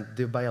understand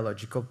the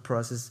biological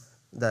process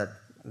that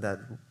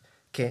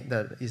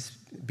is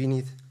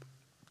beneath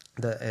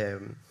the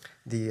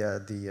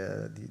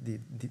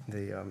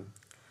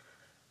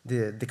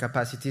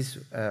capacities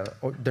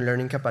or the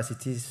learning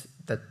capacities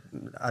that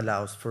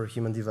allows for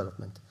human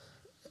development,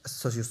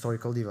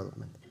 socio-historical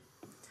development.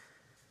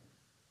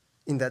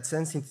 In that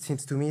sense, it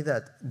seems to me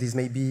that this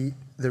may be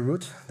the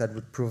route that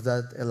would prove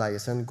that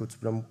Elias and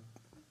Goudsblom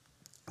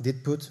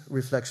did put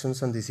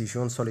reflections on this issue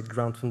on solid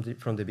ground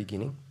from the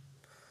beginning.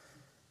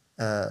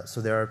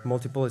 So there are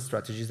multiple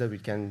strategies that we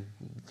can,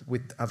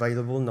 with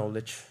available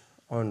knowledge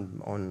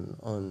on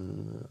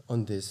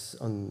this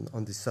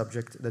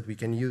subject, that we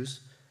can use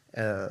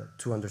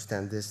to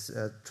understand this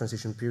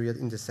transition period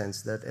in the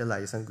sense that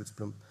Elias and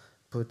Goudsblom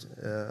put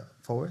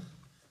forward.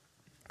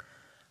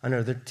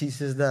 Another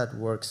thesis that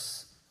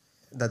works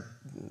that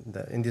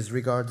in this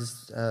regard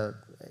is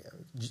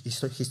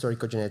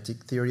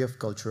historical-genetic theory of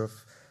culture of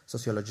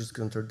sociologist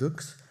Günter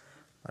Düx.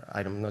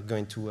 I'm not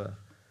going to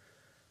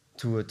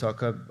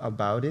talk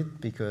about it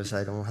because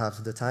I don't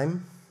have the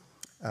time.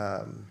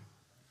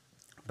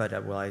 But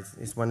well, it's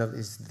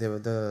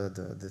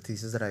the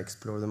thesis that I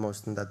explore the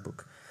most in that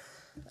book.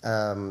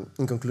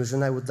 In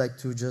conclusion, I would like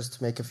to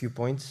just make a few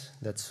points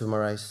that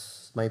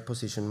summarize my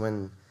position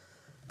when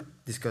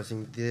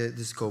discussing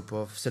the scope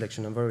of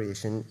selection and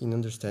variation in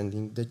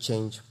understanding the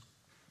change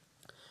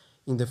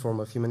in the form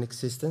of human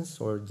existence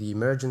or the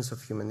emergence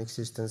of human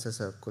existence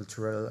as a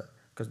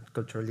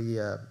culturally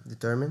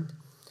determined.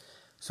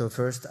 So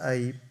first,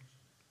 I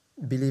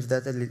believe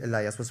that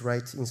Elias was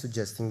right in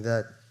suggesting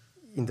that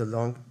in the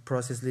long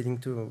process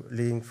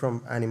leading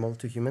from animal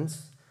to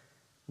humans,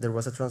 there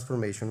was a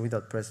transformation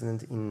without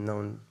precedent in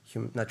known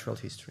natural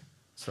history.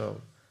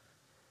 So,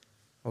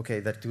 okay,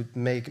 that would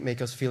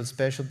make us feel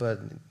special, but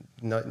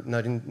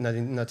not in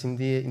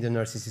the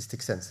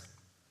narcissistic sense.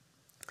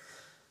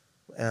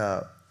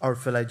 Our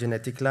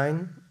phylogenetic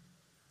line,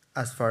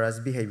 as far as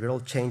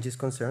behavioral change is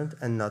concerned,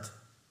 and not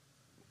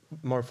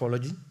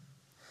morphology,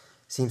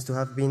 seems to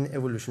have been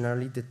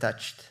evolutionarily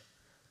detached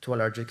to a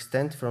large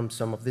extent from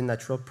some of the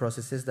natural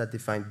processes that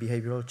define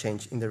behavioral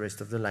change in the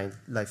rest of the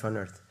life on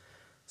Earth,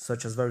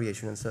 such as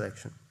variation and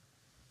selection.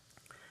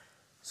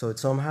 So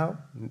it's somehow,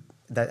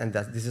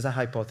 this is a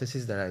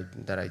hypothesis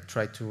that I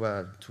try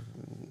to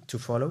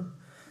follow.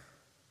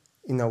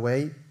 In a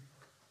way,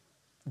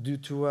 due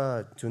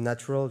to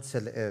natural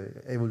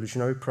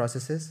evolutionary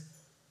processes,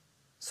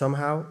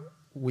 somehow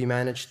we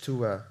managed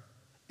to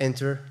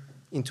enter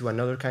into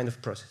another kind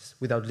of process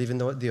without leaving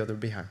the other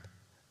behind,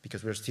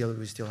 because we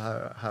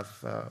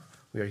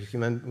are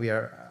human, we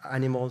are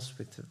animals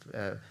with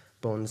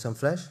bones and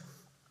flesh,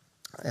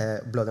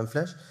 blood and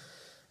flesh,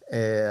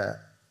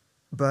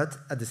 but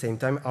at the same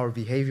time, our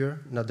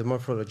behavior, not the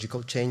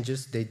morphological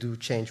changes, they do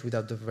change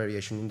without the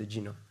variation in the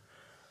genome.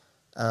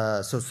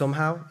 So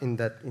somehow, in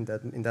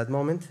that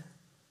moment,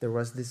 there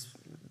was this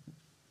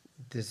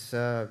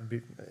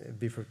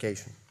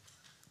bifurcation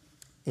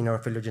in our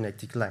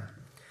phylogenetic line.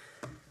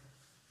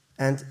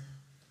 And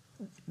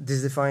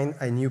this defined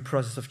a new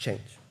process of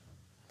change.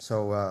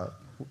 So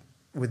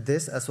with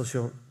this, a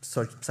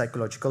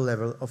psychological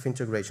level of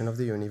integration of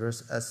the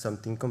universe as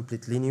something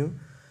completely new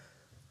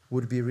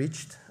would be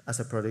reached as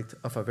a product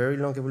of a very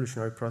long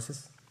evolutionary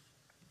process.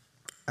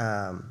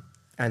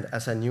 And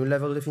as a new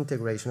level of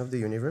integration of the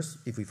universe,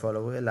 if we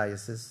follow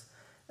Elias's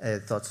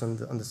thoughts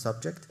on the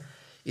subject,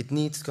 it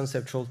needs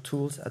conceptual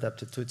tools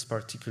adapted to its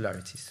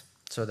particularities.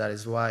 So that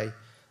is why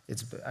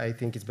I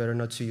think it's better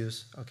not to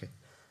use,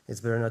 it's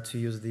better not to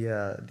use the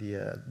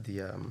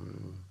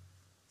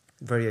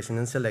variation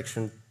and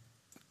selection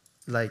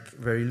like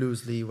very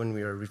loosely when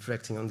we are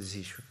reflecting on this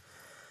issue.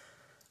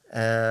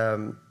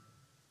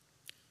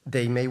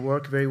 They may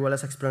work very well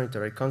as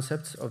explanatory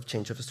concepts of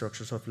change of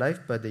structures of life,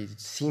 but they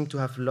seem to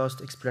have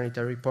lost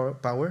explanatory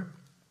power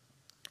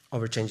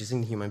over changes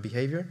in human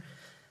behavior.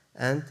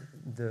 And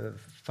the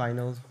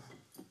final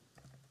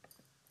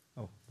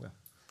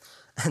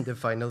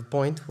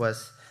point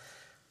was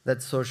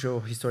that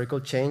socio-historical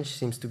change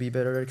seems to be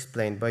better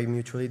explained by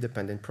mutually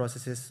dependent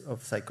processes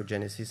of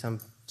psychogenesis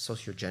and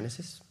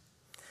sociogenesis.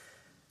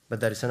 But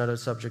that is another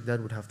subject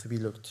that would have to be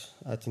looked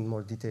at in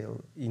more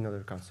detail in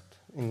other concept,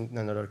 in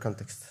another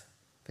context.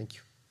 Thank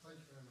you. Thank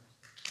you very much.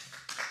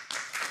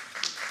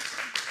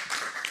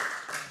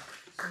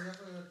 So we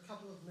have a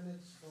couple of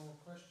minutes for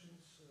questions.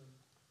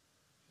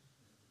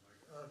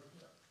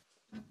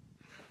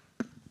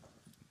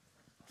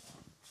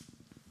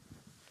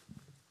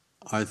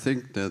 I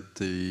think that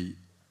the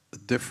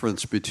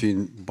difference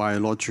between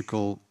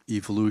biological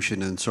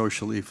evolution and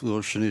social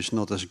evolution is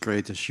not as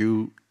great as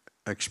you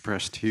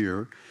expressed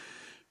here,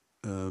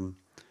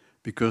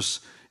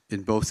 because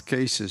in both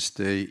cases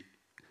they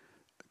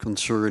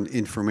concern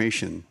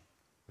information.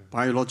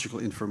 Biological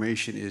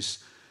information is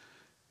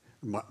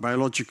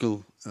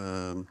biological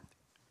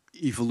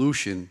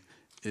evolution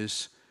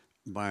is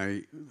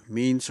by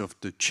means of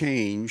the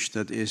change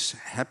that is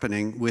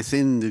happening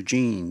within the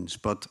genes.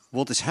 But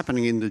what is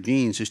happening in the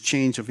genes is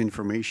change of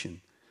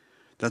information.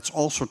 That's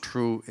also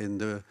true in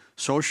the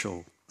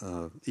social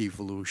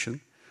evolution.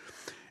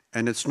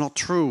 And it's not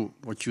true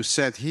what you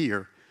said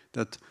here,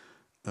 that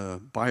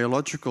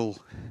biological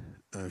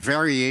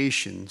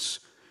variations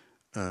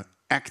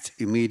act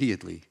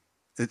immediately.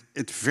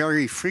 It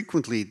very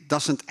frequently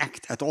doesn't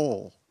act at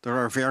all. There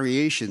are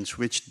variations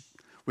which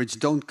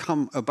don't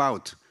come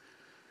about,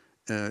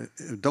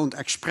 don't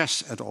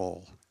express at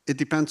all. It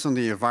depends on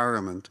the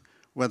environment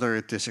whether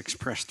it is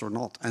expressed or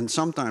not. And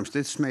sometimes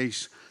this may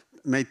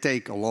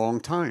take a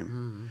long time.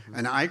 Mm-hmm.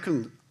 And I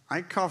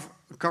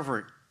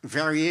cover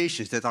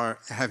variations that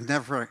have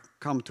never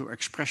come to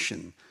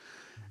expression.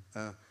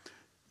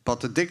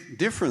 But the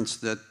difference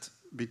that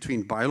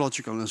between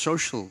biological and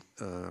social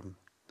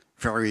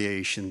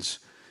variations,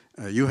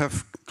 you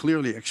have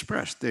clearly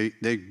expressed.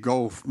 They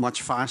go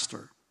much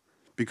faster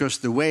because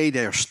the way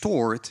they are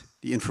stored,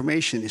 the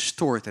information is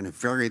stored in a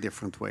very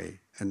different way.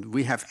 And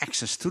we have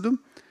access to them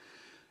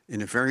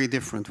in a very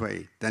different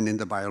way than in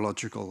the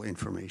biological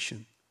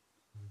information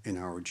in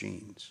our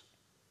genes.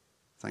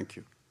 Thank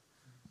you.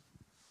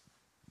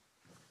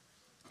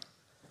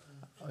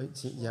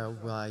 Yeah,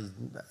 well,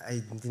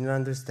 I didn't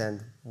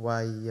understand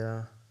why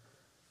you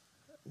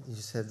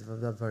said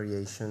the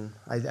variation.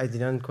 I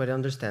didn't quite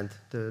understand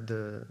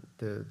the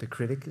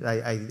critic.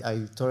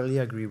 I totally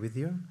agree with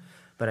you,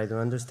 but I don't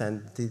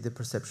understand the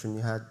perception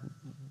you had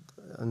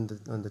on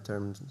the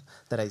terms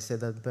that I said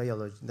that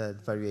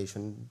that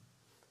variation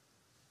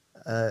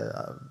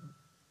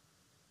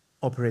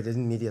operated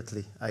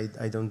immediately.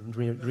 I don't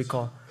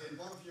recall. In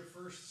one of your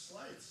first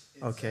slides,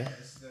 it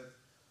says that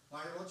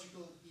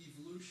biological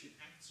evolution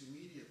acts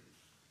immediately.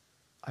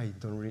 I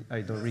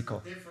don't recall.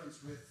 The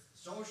difference with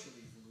social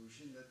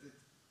evolution that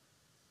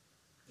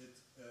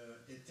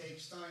it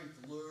takes time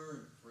to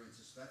learn. For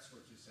instance, that's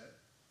what you said.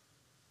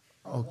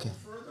 Okay. Go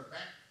further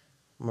back.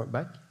 More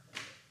back.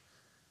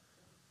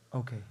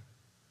 Okay.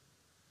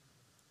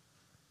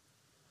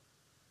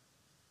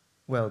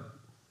 Well,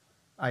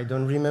 I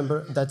don't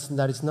remember.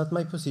 That is not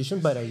my position,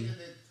 but I. It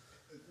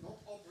not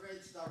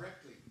operates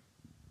directly,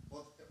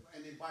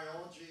 and in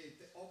biology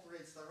it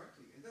operates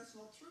directly, and that's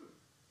not true.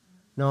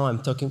 No,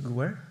 I'm talking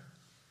where?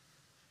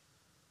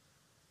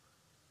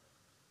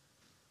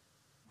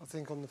 I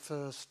think on the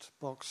first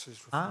box is.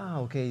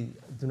 Okay.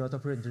 Do not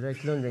operate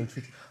directly on range.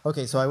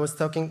 Okay, so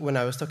when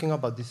I was talking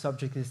about this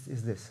subject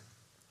is this.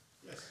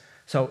 Yes.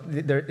 So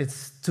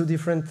it's two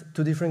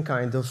different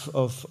kind of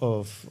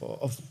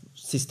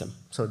system.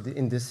 So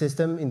in this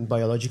system, in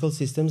biological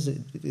systems,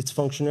 it's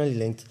functionally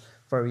linked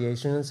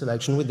variation and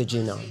selection with the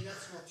genome.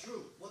 That's not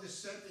true. What is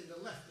said in the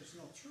left is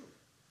not true.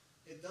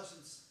 It's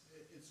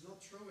not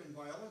true in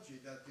biology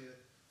that the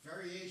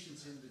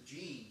variations in the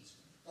genes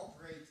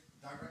operate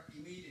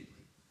immediately.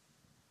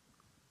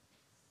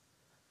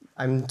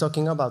 I'm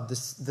talking about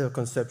the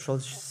conceptual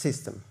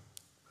system.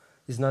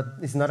 It's not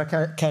a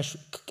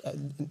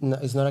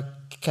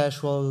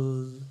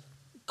casual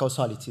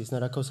causality. It's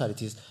not a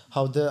causality. It's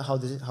how the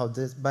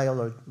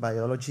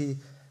biology.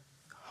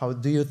 How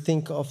do you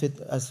think of it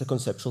as a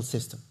conceptual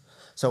system?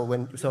 So make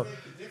a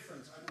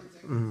difference. I don't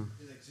think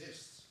it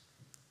exists.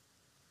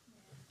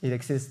 It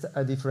exists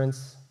a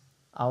difference.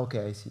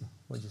 Okay, I see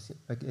what you see.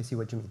 I see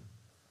what you mean.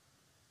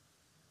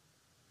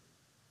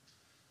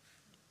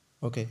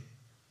 Okay.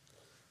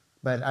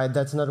 But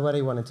that's not what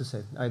I wanted to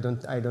say. I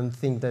don't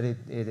think that it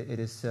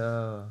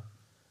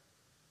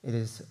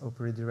is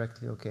operate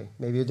directly. Okay,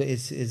 maybe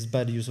it's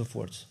bad use of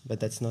words, but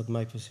that's not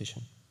my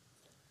position.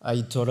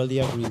 I totally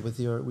agree with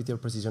your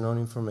position on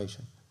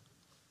information.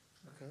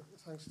 Okay,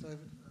 thanks,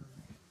 David.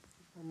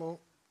 One more.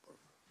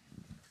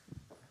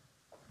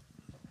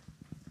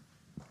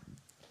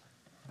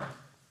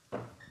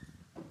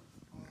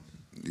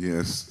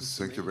 Yes,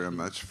 thank you very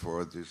much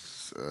for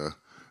this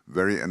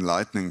very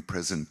enlightening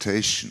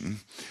presentation.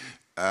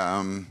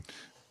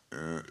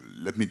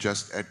 Let me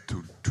just add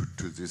to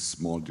this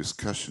small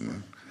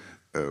discussion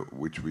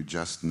which we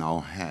just now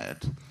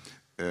had.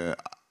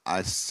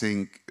 I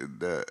think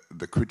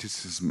the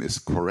criticism is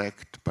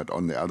correct, but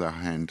on the other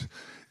hand,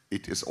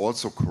 it is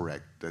also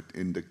correct that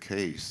in the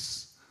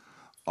case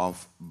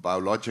of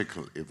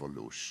biological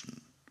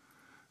evolution,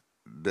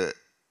 the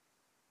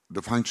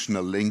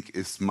functional link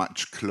is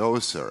much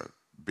closer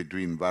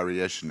between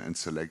variation and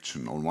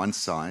selection on one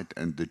side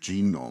and the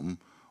genome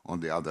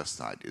on the other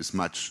side, is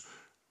much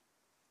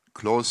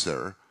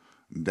closer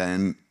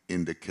than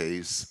in the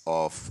case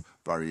of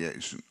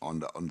variation on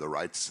the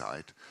right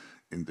side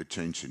in the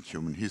change in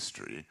human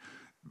history.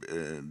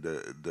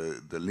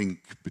 The link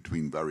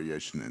between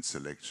variation and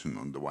selection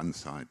on the one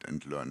side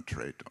and learned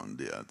trait on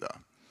the other.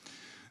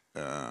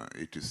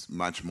 It is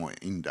much more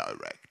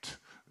indirect,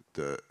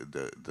 the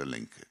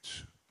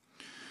linkage.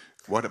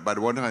 But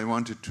what I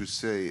wanted to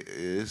say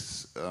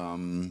is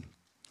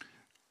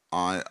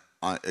I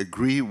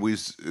agree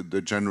with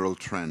the general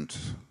trend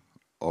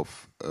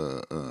of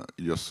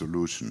your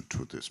solution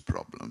to this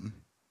problem.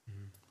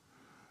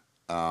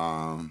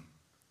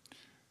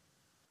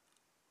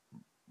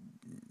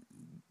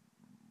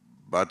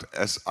 But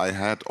as I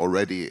had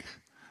already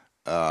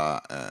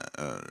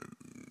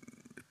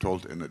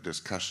told in a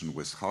discussion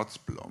with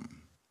Goudsblom,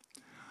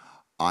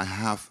 I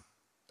have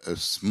a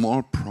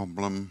small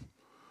problem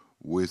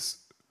with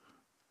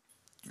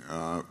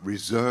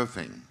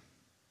reserving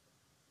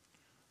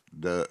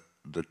the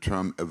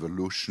term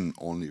evolution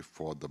only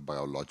for the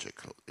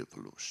biological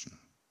evolution.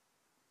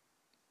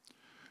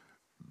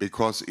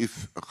 Because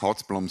if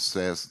Goudsblom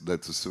says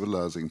that the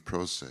civilizing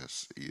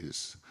process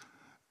is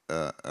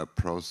a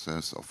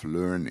process of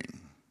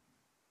learning,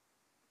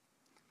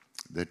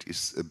 that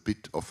is a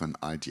bit of an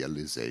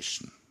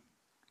idealization.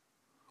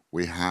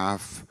 We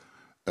have,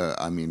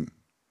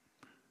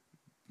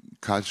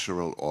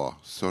 cultural or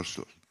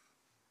social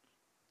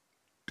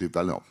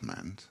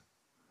development.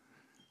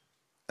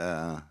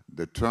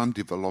 The term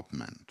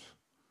development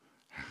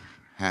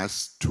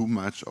has too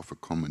much of a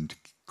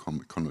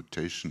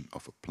connotation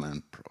of a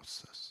planned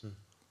process,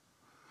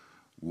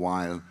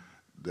 while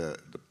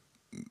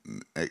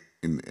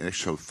in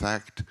actual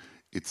fact,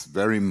 it's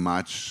very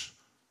much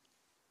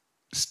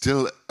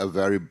still a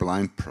very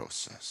blind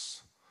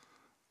process,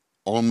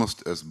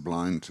 almost as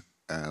blind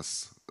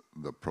as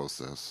the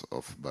process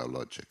of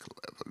biological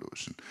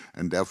evolution.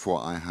 And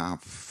therefore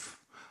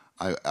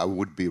I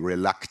would be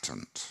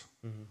reluctant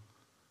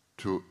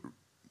to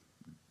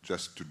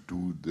just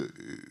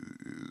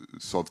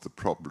solve the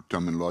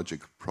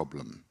terminological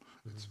problem.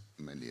 It's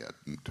mainly a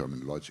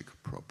terminological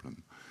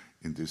problem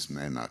in this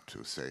manner,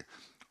 to say,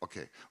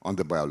 okay,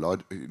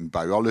 in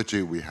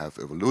biology we have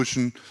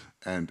evolution,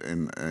 and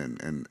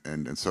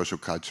in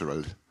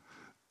social-cultural,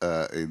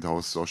 in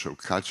those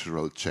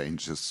social-cultural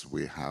changes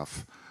we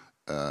have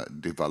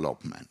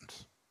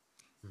development.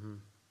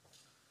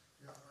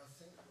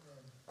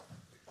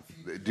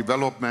 The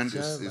development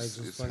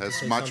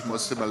has much more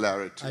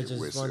similarity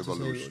with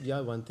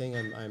evolution. One thing,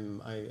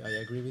 I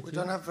agree with you. We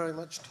don't have very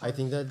much time. I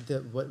think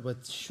that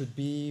what should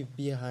be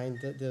behind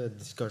the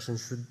discussion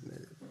should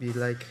be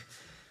like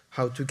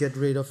how to get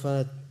rid of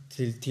a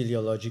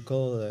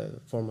teleological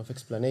form of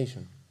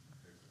explanation.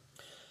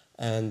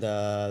 And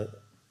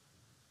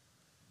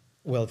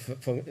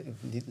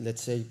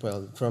let's say,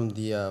 from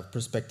the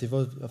perspective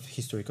of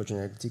historical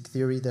genetic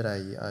theory that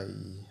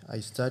I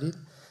studied,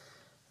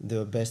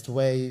 the best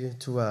way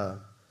to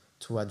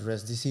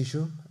address this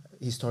issue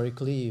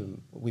historically,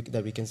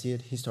 that we can see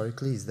it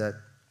historically, is that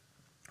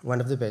one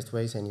of the best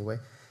ways anyway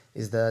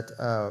is that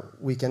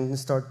we can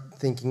start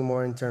thinking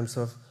more in terms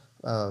of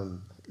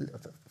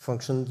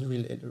functional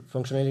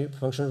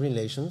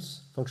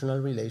relations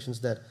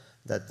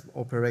that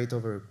operate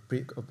over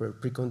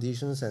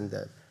preconditions, and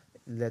that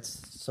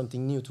lets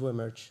something new to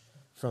emerge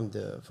from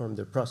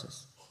the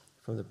process.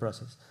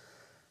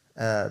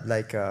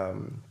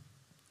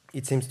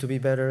 It seems to be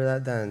better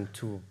than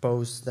to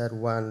pose that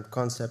one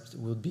concept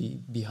would be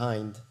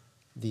behind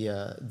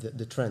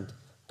the trend,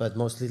 but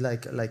mostly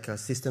like a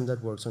system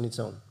that works on its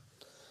own.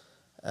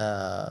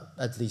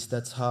 At least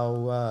that's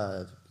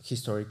how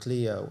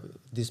historically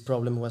this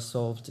problem was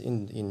solved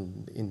in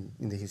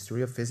the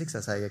history of physics,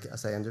 as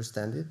I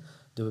understand it.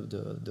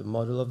 The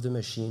model of the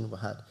machine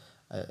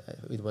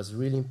it was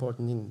really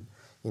important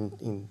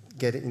in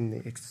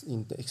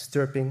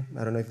extirping,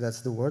 I don't know if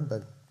that's the word,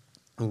 but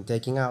in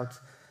taking out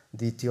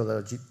the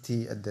teleology,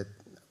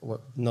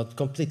 not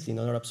completely,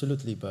 not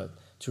absolutely, but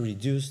to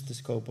reduce the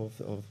scope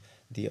of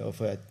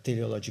a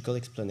teleological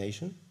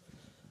explanation.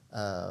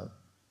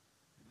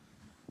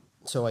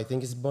 So I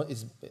think it's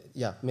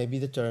maybe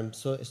the term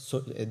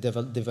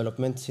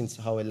development, since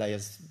how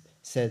Elias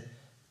said,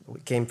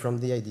 came from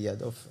the idea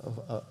of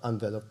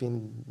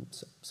enveloping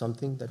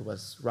something that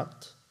was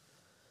wrapped.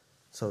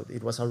 So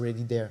it was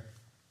already there.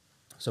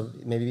 So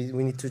maybe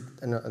we need to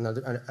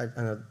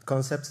another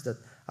concepts that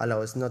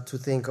allow us not to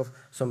think of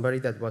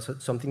something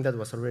that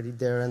was already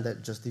there and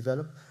that just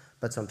developed,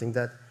 but something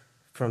that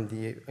from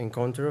the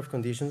encounter of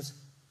conditions,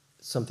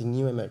 something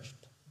new emerged.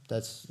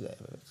 That's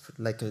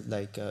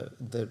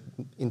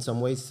in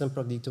some ways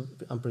it's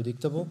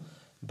unpredictable,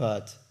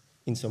 but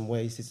in some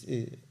ways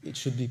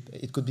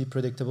it could be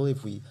predictable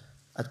if we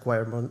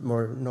acquire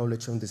more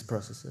knowledge on these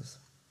processes.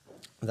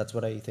 That's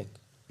what I think.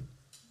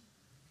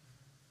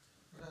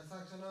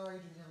 Wade,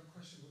 and you have a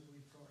question that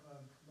we've got,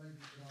 maybe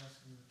you can ask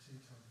in the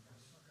tea time.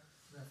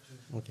 We have to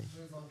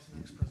move on to the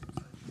next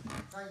presentation.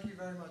 Thank you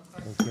very much.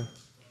 Thank you.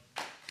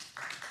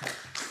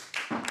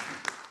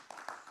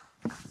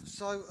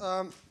 So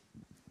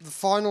the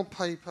final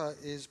paper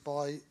is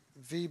by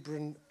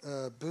Wiebren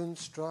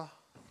Boonstra,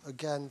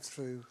 again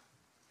through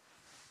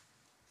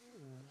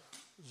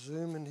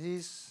Zoom, and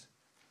he's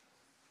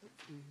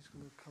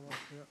going to come up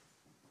here.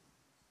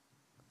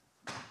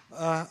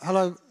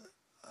 Hello,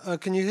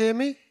 can you hear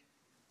me?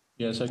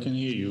 Yes, I can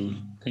hear you.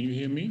 Can you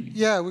hear me?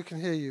 Yeah, we can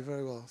hear you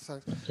very well,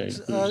 thanks. Okay.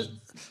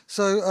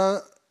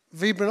 So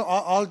Wiebren,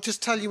 I'll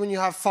just tell you when you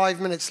have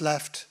 5 minutes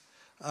left,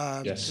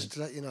 Yes. just to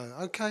let you know.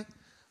 Okay.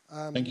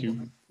 Thank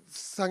you.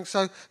 Thanks.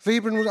 So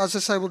Wiebren, as I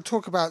say, will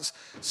talk about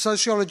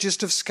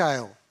sociologist of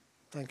scale.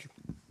 Thank you.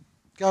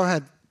 Go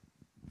ahead.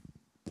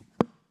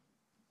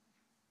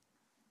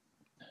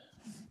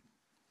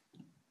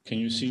 Can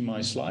you see my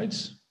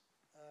slides?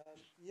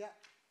 Yeah.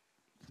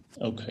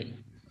 Okay.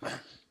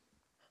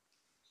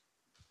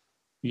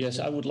 Yes,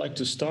 I would like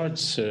to start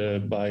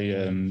by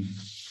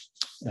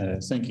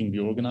thanking the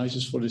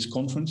organizers for this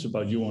conference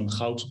about Johan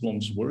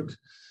Goudsblom's work.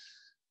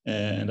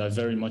 And I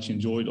very much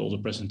enjoyed all the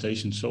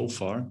presentations so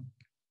far.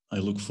 I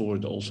look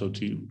forward also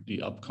to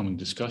the upcoming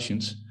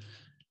discussions.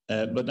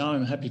 But now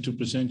I'm happy to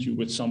present you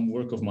with some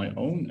work of my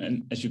own.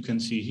 And as you can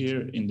see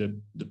here in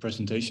the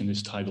presentation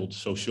is titled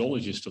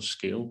Sociologist of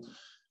Scale.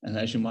 And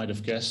as you might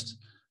have guessed,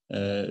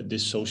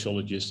 this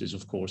sociologist is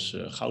of course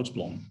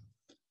Goudsblom.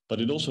 But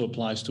it also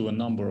applies to a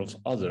number of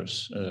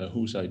others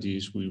whose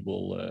ideas we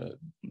will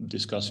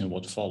discuss in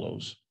what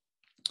follows.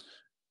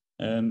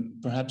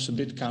 Perhaps a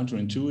bit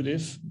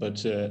counterintuitive, but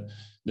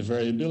the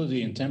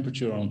variability in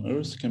temperature on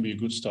Earth can be a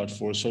good start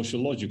for a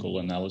sociological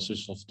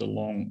analysis of the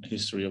long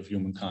history of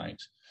humankind.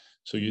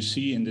 So you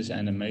see in this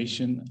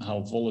animation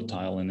how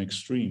volatile and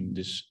extreme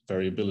this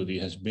variability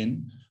has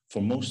been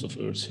for most of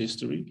Earth's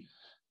history,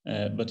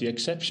 but the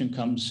exception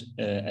comes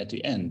at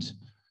the end.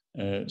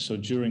 So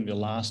during the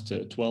last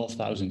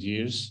 12,000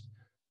 years,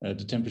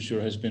 the temperature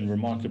has been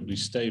remarkably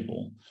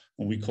stable,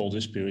 and we call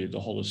this period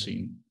the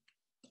Holocene.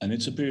 And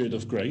it's a period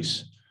of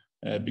grace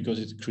because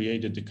it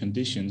created the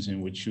conditions in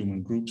which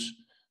human groups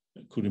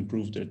could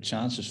improve their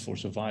chances for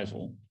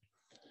survival.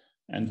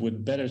 And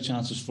with better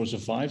chances for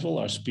survival,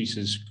 our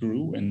species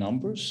grew in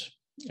numbers,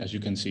 as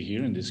you can see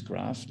here in this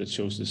graph that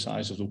shows the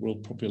size of the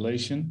world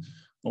population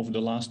over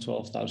the last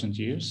 12,000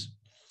 years.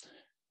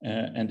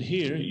 And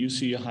here you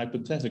see a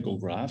hypothetical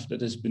graph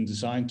that has been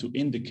designed to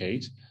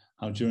indicate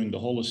how during the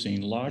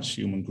Holocene, large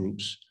human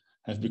groups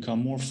have become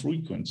more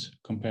frequent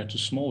compared to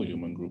small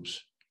human groups.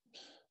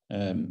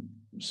 In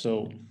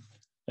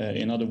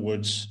other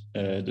words,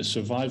 the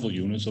survival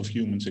units of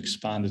humans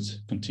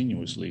expanded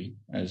continuously,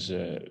 as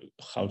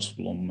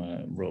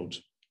Goudsblom wrote.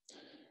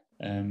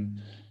 And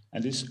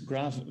this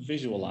graph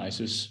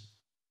visualizes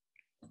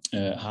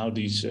how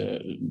these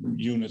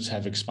units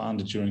have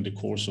expanded during the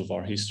course of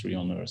our history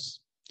on Earth.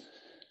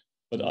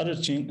 But other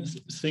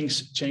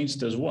things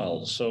changed as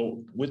well.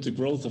 So with the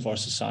growth of our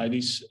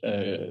societies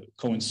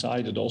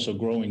coincided also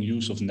growing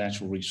use of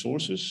natural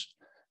resources,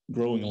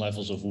 growing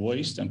levels of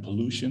waste and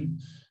pollution.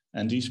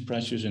 And these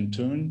pressures in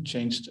turn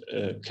changed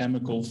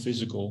chemical,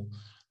 physical,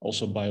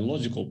 also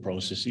biological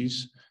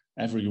processes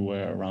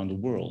everywhere around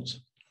the world.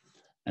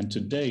 And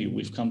today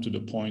we've come to the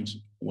point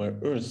where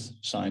Earth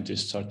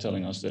scientists are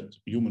telling us that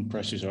human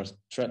pressures are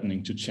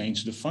threatening to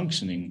change the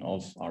functioning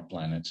of our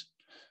planet.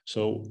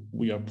 So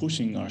we are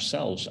pushing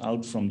ourselves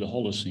out from the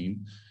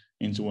Holocene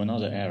into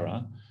another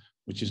era,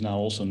 which is now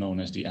also known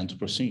as the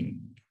Anthropocene.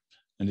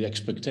 And the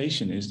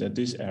expectation is that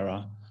this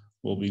era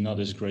will be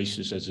not as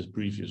gracious as the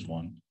previous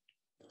one.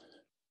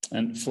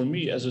 And for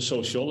me as a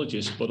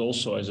sociologist, but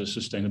also as a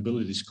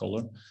sustainability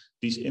scholar,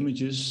 these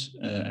images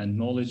and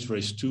knowledge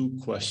raise two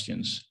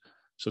questions.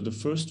 So the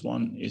first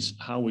one is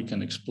how we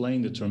can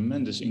explain the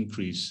tremendous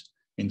increase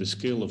in the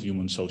scale of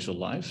human social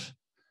life,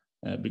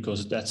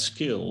 because that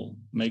scale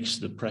makes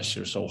the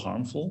pressure so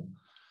harmful.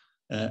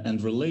 And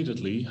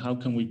relatedly, how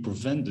can we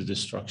prevent the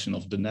destruction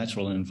of the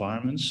natural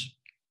environments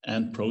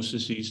and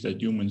processes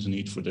that humans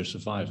need for their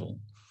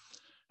survival?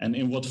 And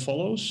in what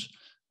follows,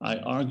 I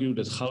argue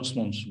that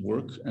Goudsblom's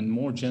work and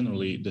more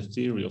generally the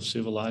theory of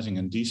civilizing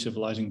and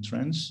decivilizing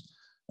trends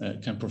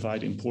can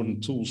provide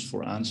important tools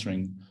for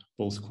answering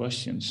both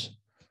questions.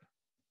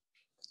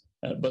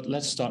 But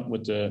let's start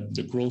with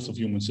the growth of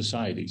human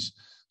societies.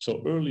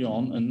 So early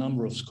on, a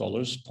number of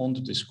scholars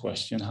pondered this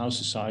question, how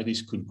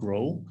societies could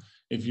grow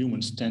if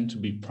humans tend to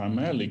be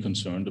primarily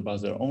concerned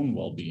about their own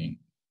well-being.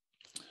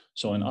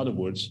 So in other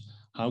words,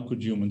 how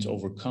could humans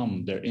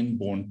overcome their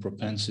inborn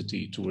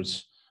propensity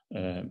towards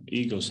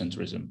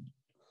egocentrism?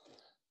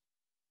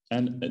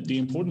 And the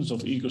importance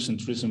of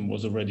egocentrism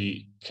was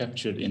already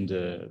captured in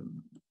the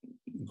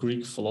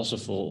Greek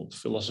philosophy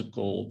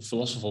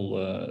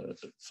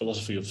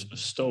of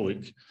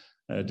Stoic,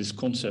 this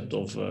concept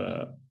of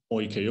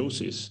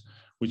oikeiosis,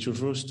 which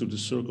refers to the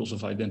circles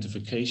of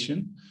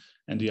identification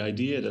and the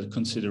idea that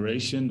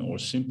consideration or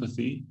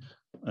sympathy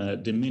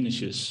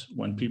diminishes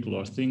when people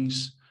or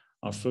things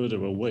are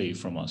further away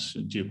from us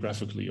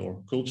geographically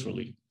or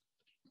culturally.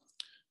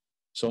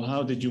 So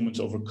how did humans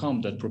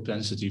overcome that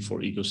propensity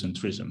for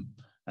egocentrism,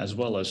 as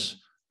well as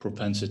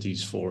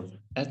propensities for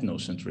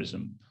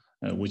ethnocentrism,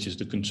 which is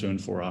the concern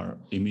for our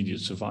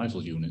immediate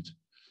survival unit?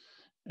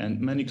 And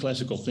many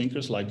classical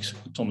thinkers like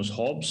Thomas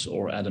Hobbes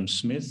or Adam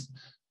Smith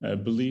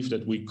believe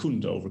that we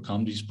couldn't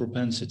overcome these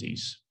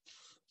propensities.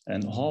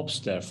 And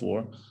Hobbes,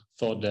 therefore,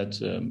 thought that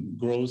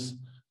growth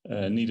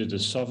needed a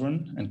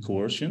sovereign and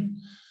coercion,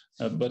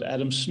 but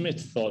Adam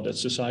Smith thought that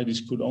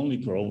societies could only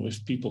grow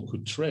if people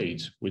could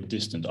trade with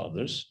distant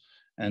others,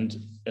 and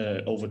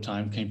over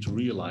time came to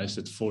realize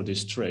that for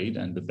this trade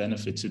and the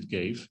benefits it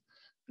gave,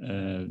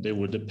 they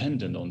were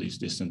dependent on these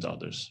distant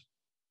others.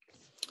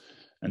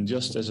 And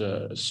just as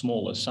a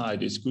small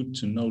aside, it's good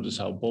to notice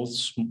how both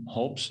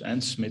Hobbes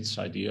and Smith's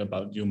idea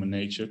about human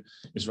nature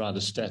is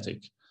rather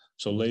static.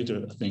 So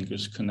later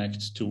thinkers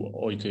connect to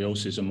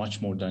oikeiosis a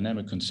much more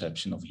dynamic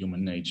conception of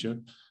human nature,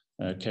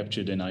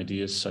 captured in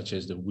ideas such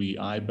as the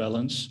we-I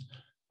balance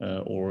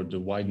or the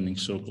widening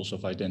circles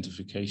of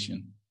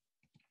identification.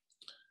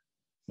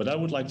 But I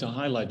would like to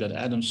highlight that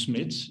Adam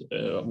Smith,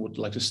 would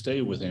like to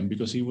stay with him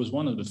because he was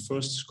one of the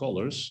first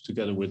scholars,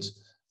 together with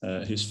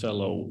his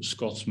fellow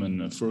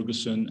Scotsman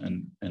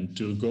Ferguson and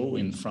Turgot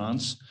in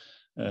France.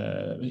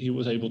 He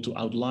was able to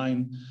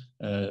outline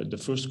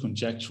the first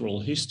conjectural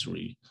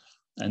history.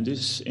 And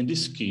in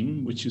this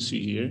scheme, which you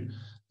see here,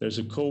 there's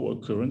a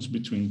co-occurrence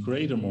between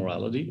greater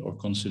morality or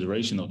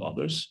consideration of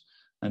others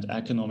and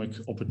economic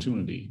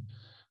opportunity.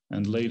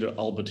 And later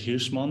Albert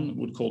Hirschman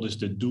would call this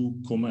the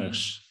du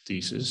commerce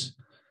thesis.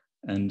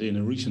 And in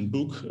a recent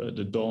book,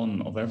 The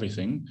Dawn of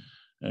Everything,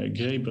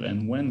 Graeber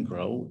and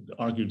Wengrow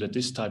argued that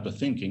this type of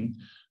thinking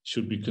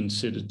should be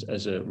considered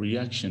as a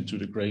reaction to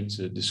the great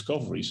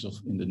discoveries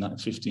in the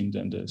 15th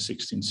and the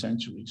 16th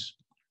centuries.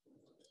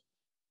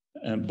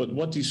 But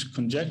what these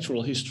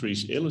conjectural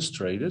histories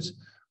illustrated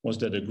was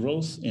that a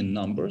growth in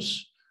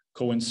numbers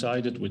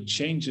coincided with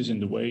changes in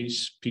the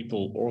ways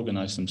people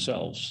organize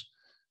themselves.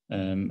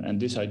 And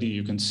this idea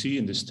you can see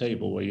in this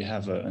table, where you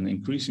have an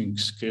increasing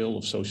scale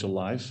of social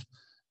life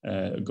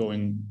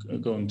going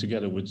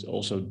together with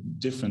also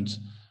different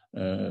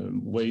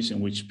ways in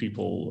which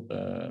people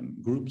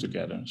group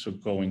together. So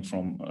going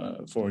from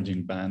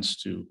foraging bands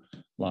to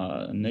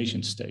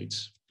nation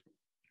states.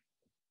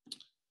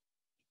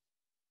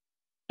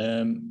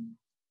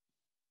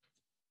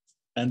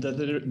 And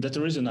that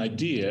there is an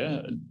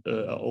idea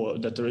or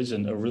that there is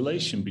a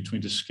relation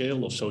between the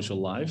scale of social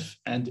life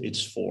and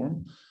its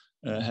form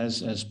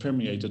has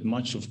permeated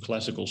much of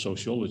classical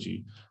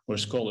sociology, where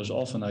scholars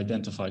often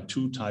identify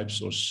two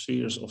types or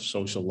spheres of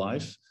social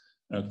life,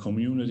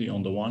 community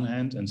on the one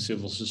hand and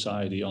civil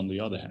society on the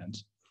other hand.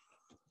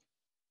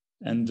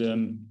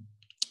 And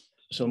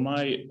so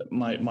my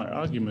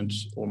argument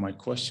or my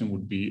question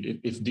would be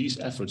if these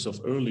efforts of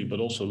early but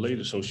also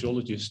later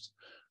sociologists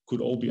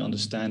could all be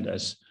understood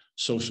as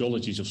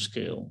sociologies of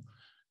scale.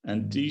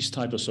 And these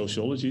type of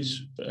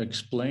sociologies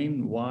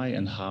explain why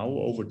and how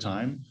over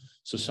time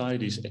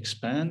societies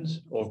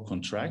expand or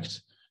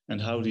contract,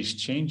 and how these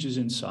changes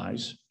in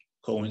size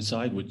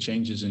coincide with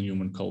changes in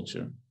human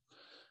culture.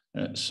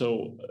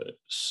 So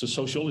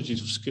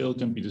sociologies of scale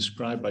can be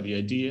described by the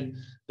idea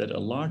that a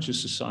larger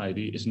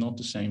society is not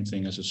the same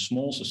thing as a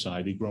small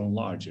society grown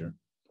larger.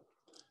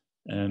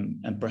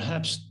 And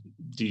perhaps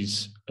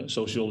these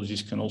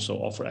sociologies can also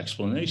offer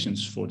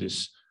explanations for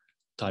this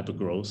type of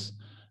growth,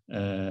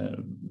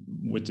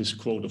 with this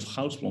quote of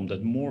Goudsblom,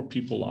 that more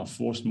people are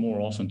forced more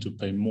often to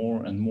pay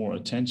more and more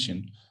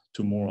attention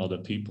to more other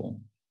people.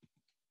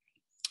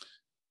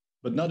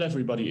 But not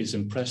everybody is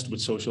impressed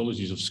with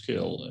sociologies of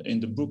scale. In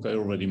the book I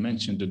already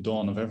mentioned, The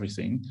Dawn of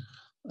Everything,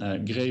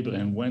 Graeber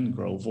and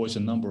Wengrow voice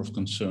a number of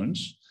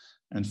concerns.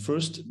 And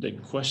first, they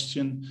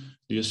question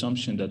the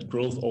assumption that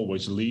growth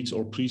always leads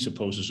or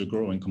presupposes a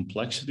growing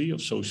complexity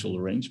of social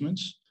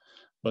arrangements.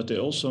 But they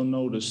also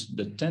notice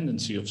the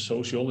tendency of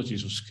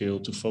sociologies of scale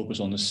to focus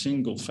on a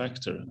single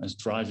factor as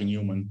driving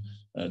human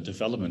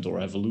development or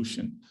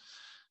evolution.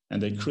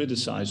 And they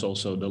criticize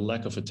also the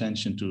lack of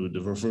attention to the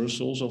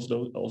reversals of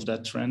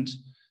that trend,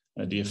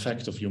 the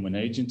effect of human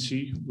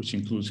agency, which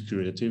includes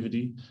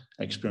creativity,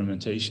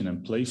 experimentation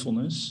and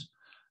playfulness,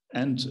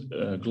 and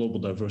global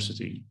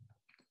diversity.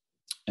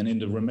 And in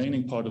the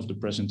remaining part of the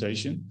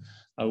presentation,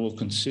 I will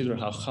consider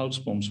how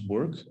Goudsblom's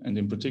work, and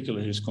in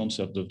particular his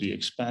concept of the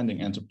expanding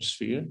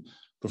anthroposphere,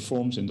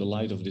 performs in the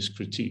light of this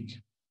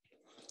critique.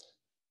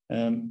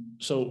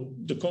 So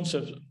the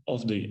concept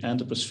of the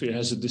anthroposphere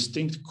has a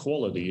distinct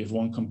quality if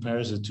one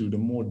compares it to the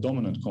more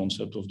dominant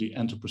concept of the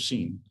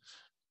Anthropocene.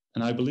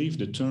 And I believe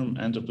the term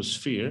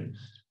anthroposphere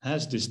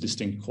has this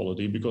distinct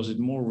quality because it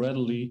more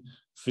readily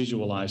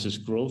visualizes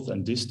growth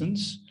and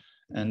distance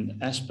and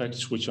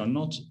aspects which are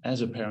not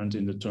as apparent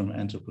in the term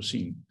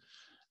Anthropocene.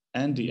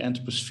 And the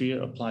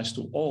anthroposphere applies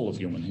to all of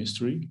human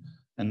history,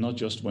 and not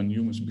just when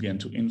humans began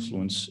to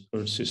influence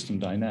Earth system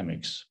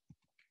dynamics.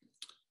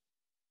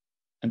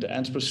 And the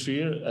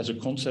anthroposphere as a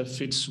concept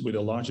fits with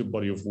a larger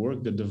body of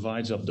work that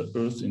divides up the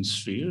Earth in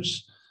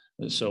spheres,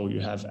 So you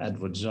have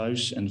Edward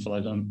Seuss and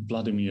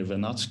Vladimir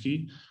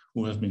Vernadsky,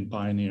 who have been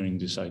pioneering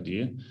this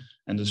idea.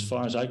 And as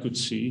far as I could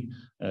see,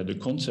 the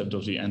concept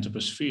of the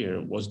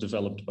anthroposphere was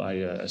developed by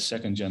a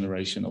second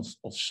generation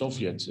of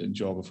Soviet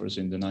geographers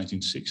in the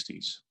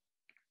 1960s.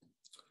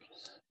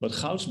 But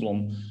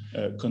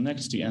Goudsblom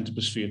connects the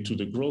anthroposphere to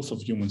the growth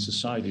of human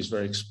societies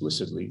very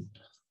explicitly,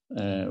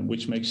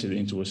 which makes it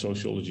into a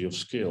sociology of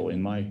scale,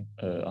 in my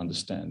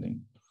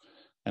understanding.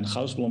 And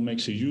Goudsblom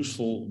makes a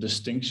useful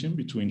distinction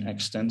between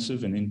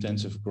extensive and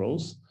intensive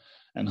growth,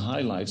 and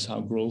highlights how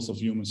growth of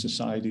human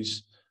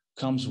societies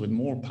comes with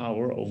more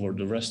power over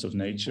the rest of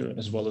nature,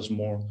 as well as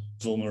more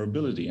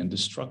vulnerability and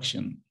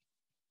destruction.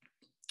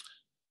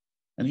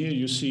 And here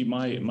you see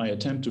my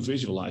attempt to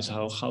visualize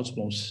how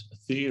Goudsblom's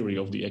theory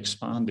of the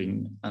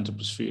expanding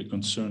anthroposphere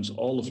concerns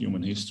all of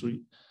human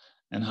history,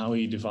 and how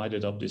he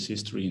divided up this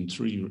history in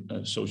three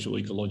social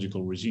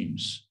ecological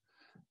regimes.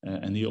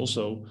 And he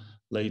also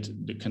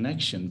laid the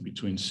connection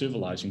between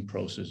civilizing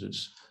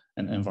processes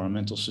and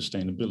environmental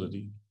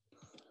sustainability.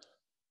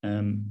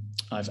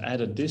 I've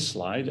added this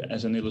slide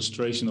as an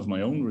illustration of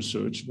my own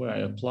research, where I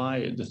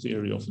apply the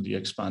theory of the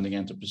expanding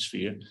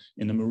anthroposphere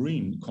in a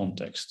marine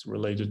context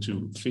related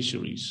to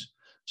fisheries.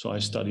 So I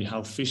study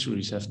how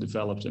fisheries have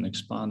developed and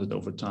expanded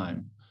over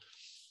time.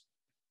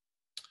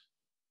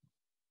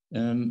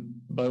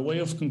 By way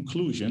of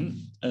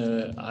conclusion,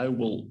 I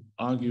will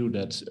argue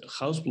that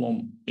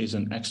Goudsblom is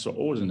an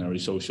extraordinary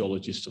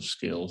sociologist of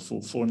scale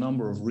for a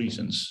number of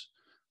reasons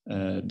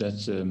that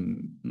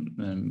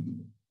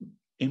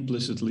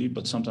implicitly,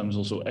 but sometimes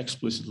also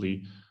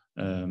explicitly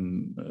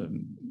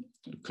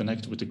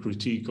connect with the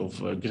critique of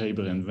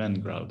Graeber and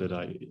Wengrau that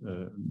I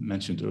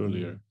mentioned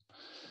earlier.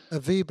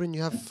 Wiebren,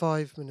 you have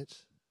 5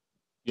 minutes.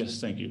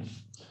 Yes, thank you.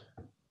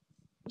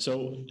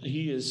 So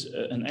he is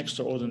an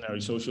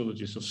extraordinary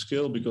sociologist of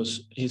scale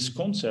because his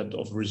concept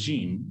of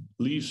regime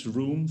leaves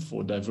room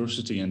for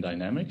diversity and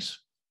dynamics.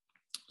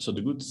 So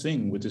the good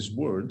thing with this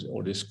word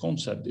or this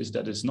concept is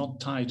that it's not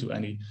tied to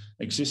any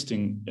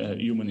existing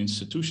human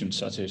institutions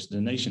such as the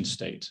nation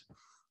state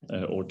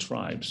or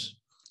tribes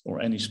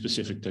or any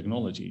specific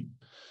technology.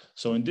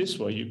 So in this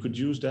way, you could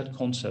use that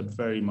concept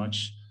very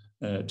much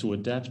to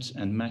adapt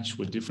and match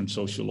with different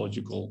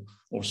sociological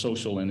or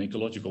social and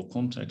ecological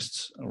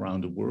contexts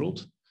around the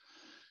world.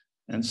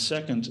 And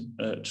second,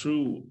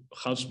 through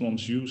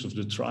Goudsblom's use of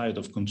the triad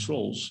of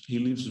controls, he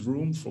leaves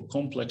room for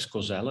complex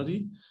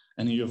causality,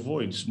 and he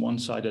avoids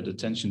one-sided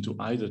attention to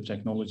either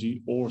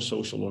technology or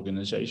social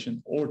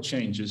organization or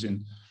changes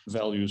in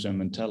values and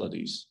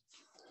mentalities.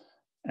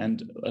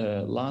 And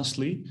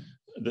lastly,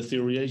 the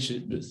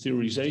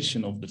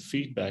theorization of the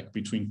feedback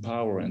between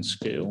power and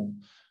scale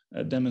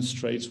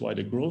demonstrates why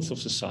the growth of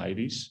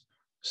societies,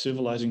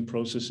 civilizing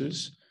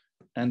processes,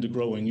 and the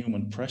growing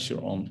human pressure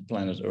on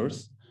planet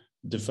Earth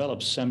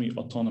develop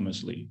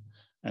semi-autonomously.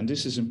 And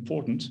this is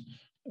important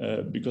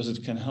because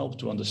it can help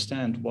to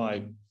understand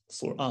why,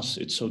 for us,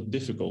 it's so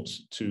difficult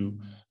to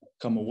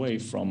come away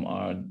from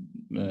our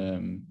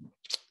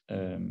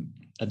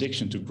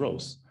addiction to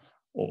growth,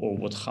 or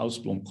what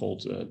Goudsblom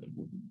called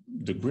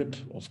the grip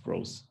of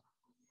growth.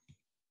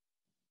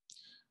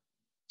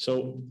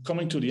 So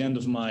coming to the end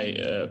of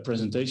my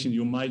presentation,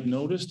 you might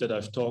notice that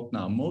I've talked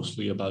now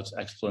mostly about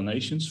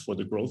explanations for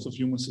the growth of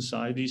human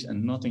societies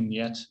and nothing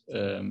yet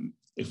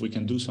if we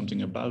can do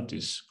something about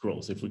this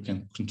growth, if we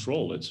can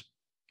control it.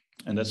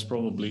 And that's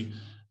probably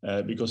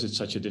because it's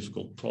such a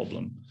difficult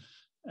problem.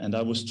 And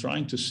I was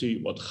trying to see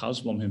what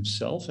Goudsblom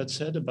himself had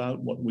said about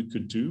what we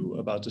could do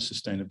about the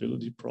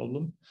sustainability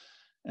problem.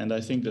 And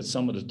I think that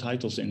some of the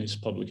titles in his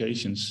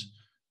publications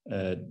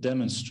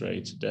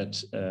demonstrate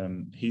that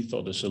he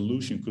thought the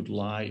solution could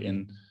lie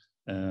in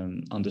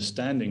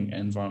understanding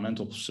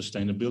environmental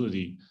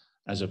sustainability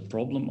as a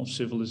problem of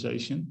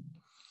civilization.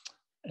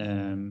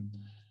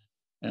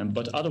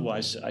 But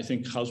otherwise, I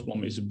think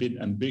Goudsblom is a bit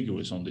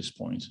ambiguous on this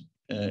point.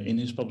 In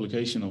his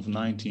publication of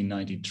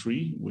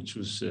 1993, which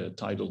was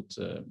titled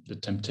The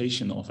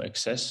Temptation of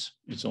Excess,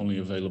 it's only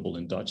available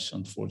in Dutch,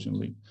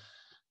 unfortunately.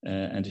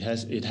 And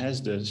it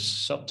has the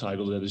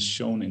subtitle that is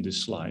shown in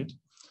this slide.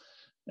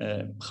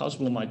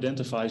 Goudsblom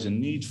identifies a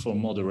need for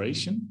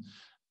moderation,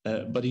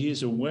 but he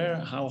is aware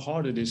how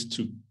hard it is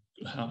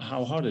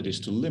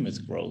to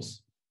limit growth.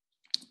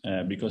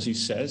 Because he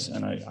says,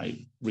 and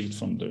I read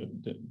from the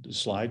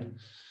slide,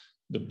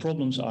 the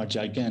problems are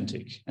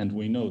gigantic, and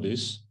we know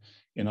this.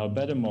 In our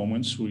better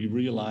moments, we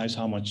realize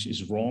how much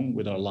is wrong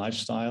with our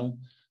lifestyle,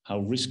 how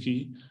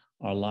risky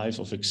our life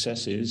of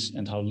excess is,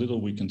 and how little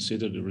we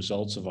consider the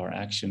results of our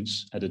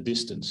actions at a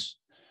distance.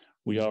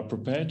 We are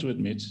prepared to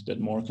admit that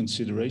more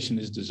consideration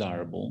is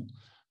desirable,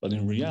 but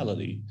in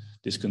reality,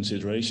 this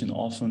consideration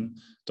often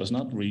does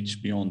not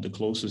reach beyond the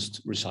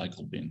closest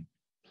recycle bin.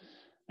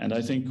 And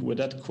I think with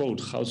that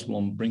quote,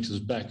 Goudsblom brings us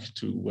back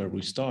to where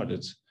we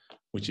started,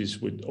 which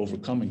is with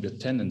overcoming the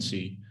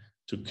tendency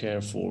to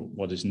care for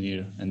what is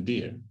near and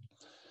dear.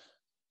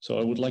 So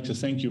I would like to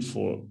thank you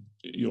for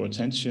your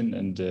attention,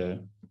 and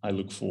I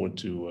look forward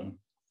to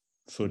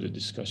further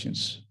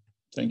discussions.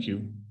 Thank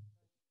you.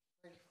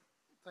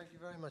 Thank you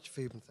very much. very much,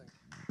 Wiebren. Thank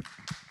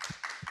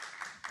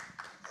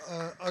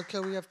you. Okay,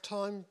 we have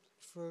time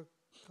for a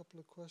couple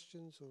of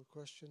questions or a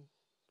question.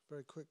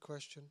 Very quick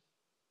question.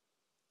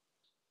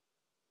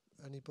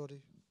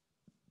 Anybody?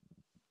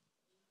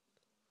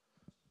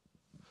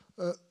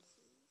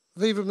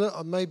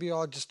 Wiebren, maybe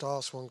I'll just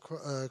ask one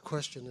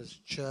question as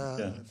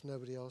chair, if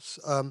nobody else.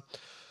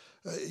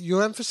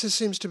 Your emphasis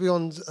seems to be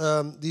on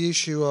the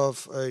issue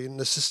of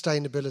the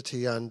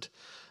sustainability, and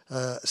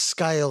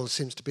scale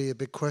seems to be a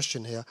big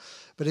question here.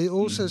 But it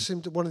also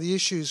seemed one of the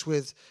issues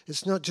with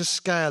it's not just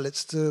scale;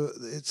 it's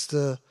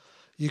the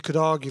you could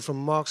argue from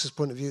Marx's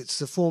point of view, it's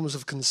the forms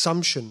of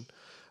consumption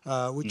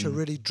which are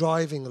really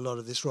driving a lot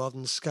of this rather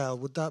than scale.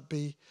 Would that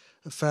be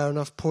a fair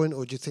enough point,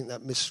 or do you think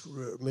that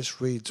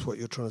misreads what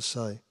you're trying to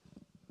say?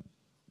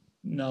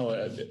 No,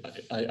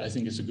 I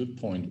think it's a good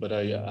point, but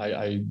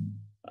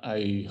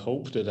I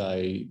hope that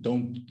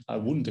I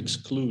wouldn't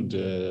exclude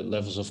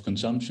levels of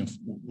consumption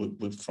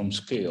from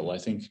scale. I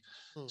think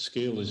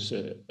scale is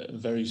a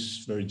very,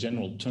 very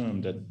general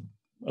term that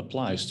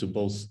applies to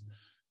both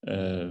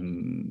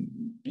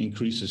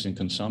increases in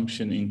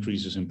consumption,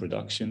 increases in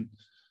production.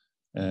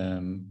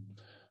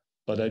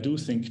 But I do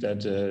think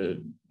that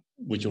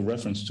with your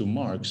reference to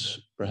Marx,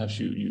 perhaps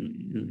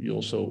you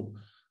also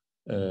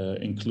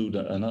include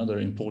another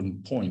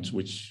important point,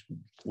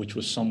 which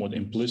was somewhat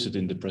implicit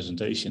in the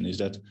presentation, is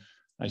that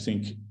I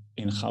think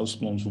in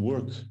Goudsblom's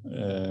work,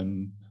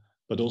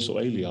 but also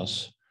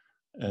Elias,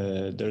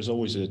 there's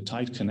always a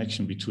tight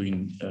connection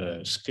between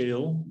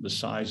scale, the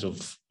size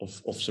of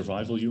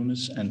survival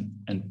units,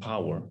 and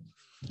power.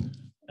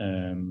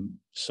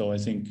 So I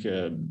think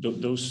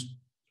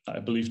I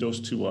believe those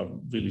two are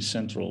really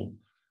central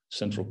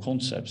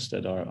concepts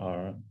that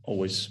are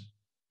always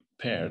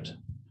paired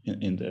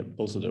in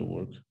both of their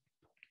work.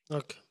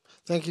 Okay,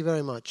 thank you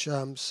very much.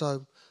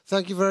 So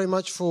thank you very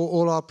much for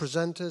all our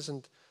presenters,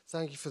 and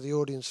thank you for the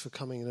audience for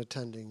coming and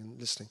attending and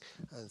listening.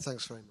 And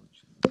thanks very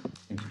much.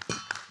 Thank you.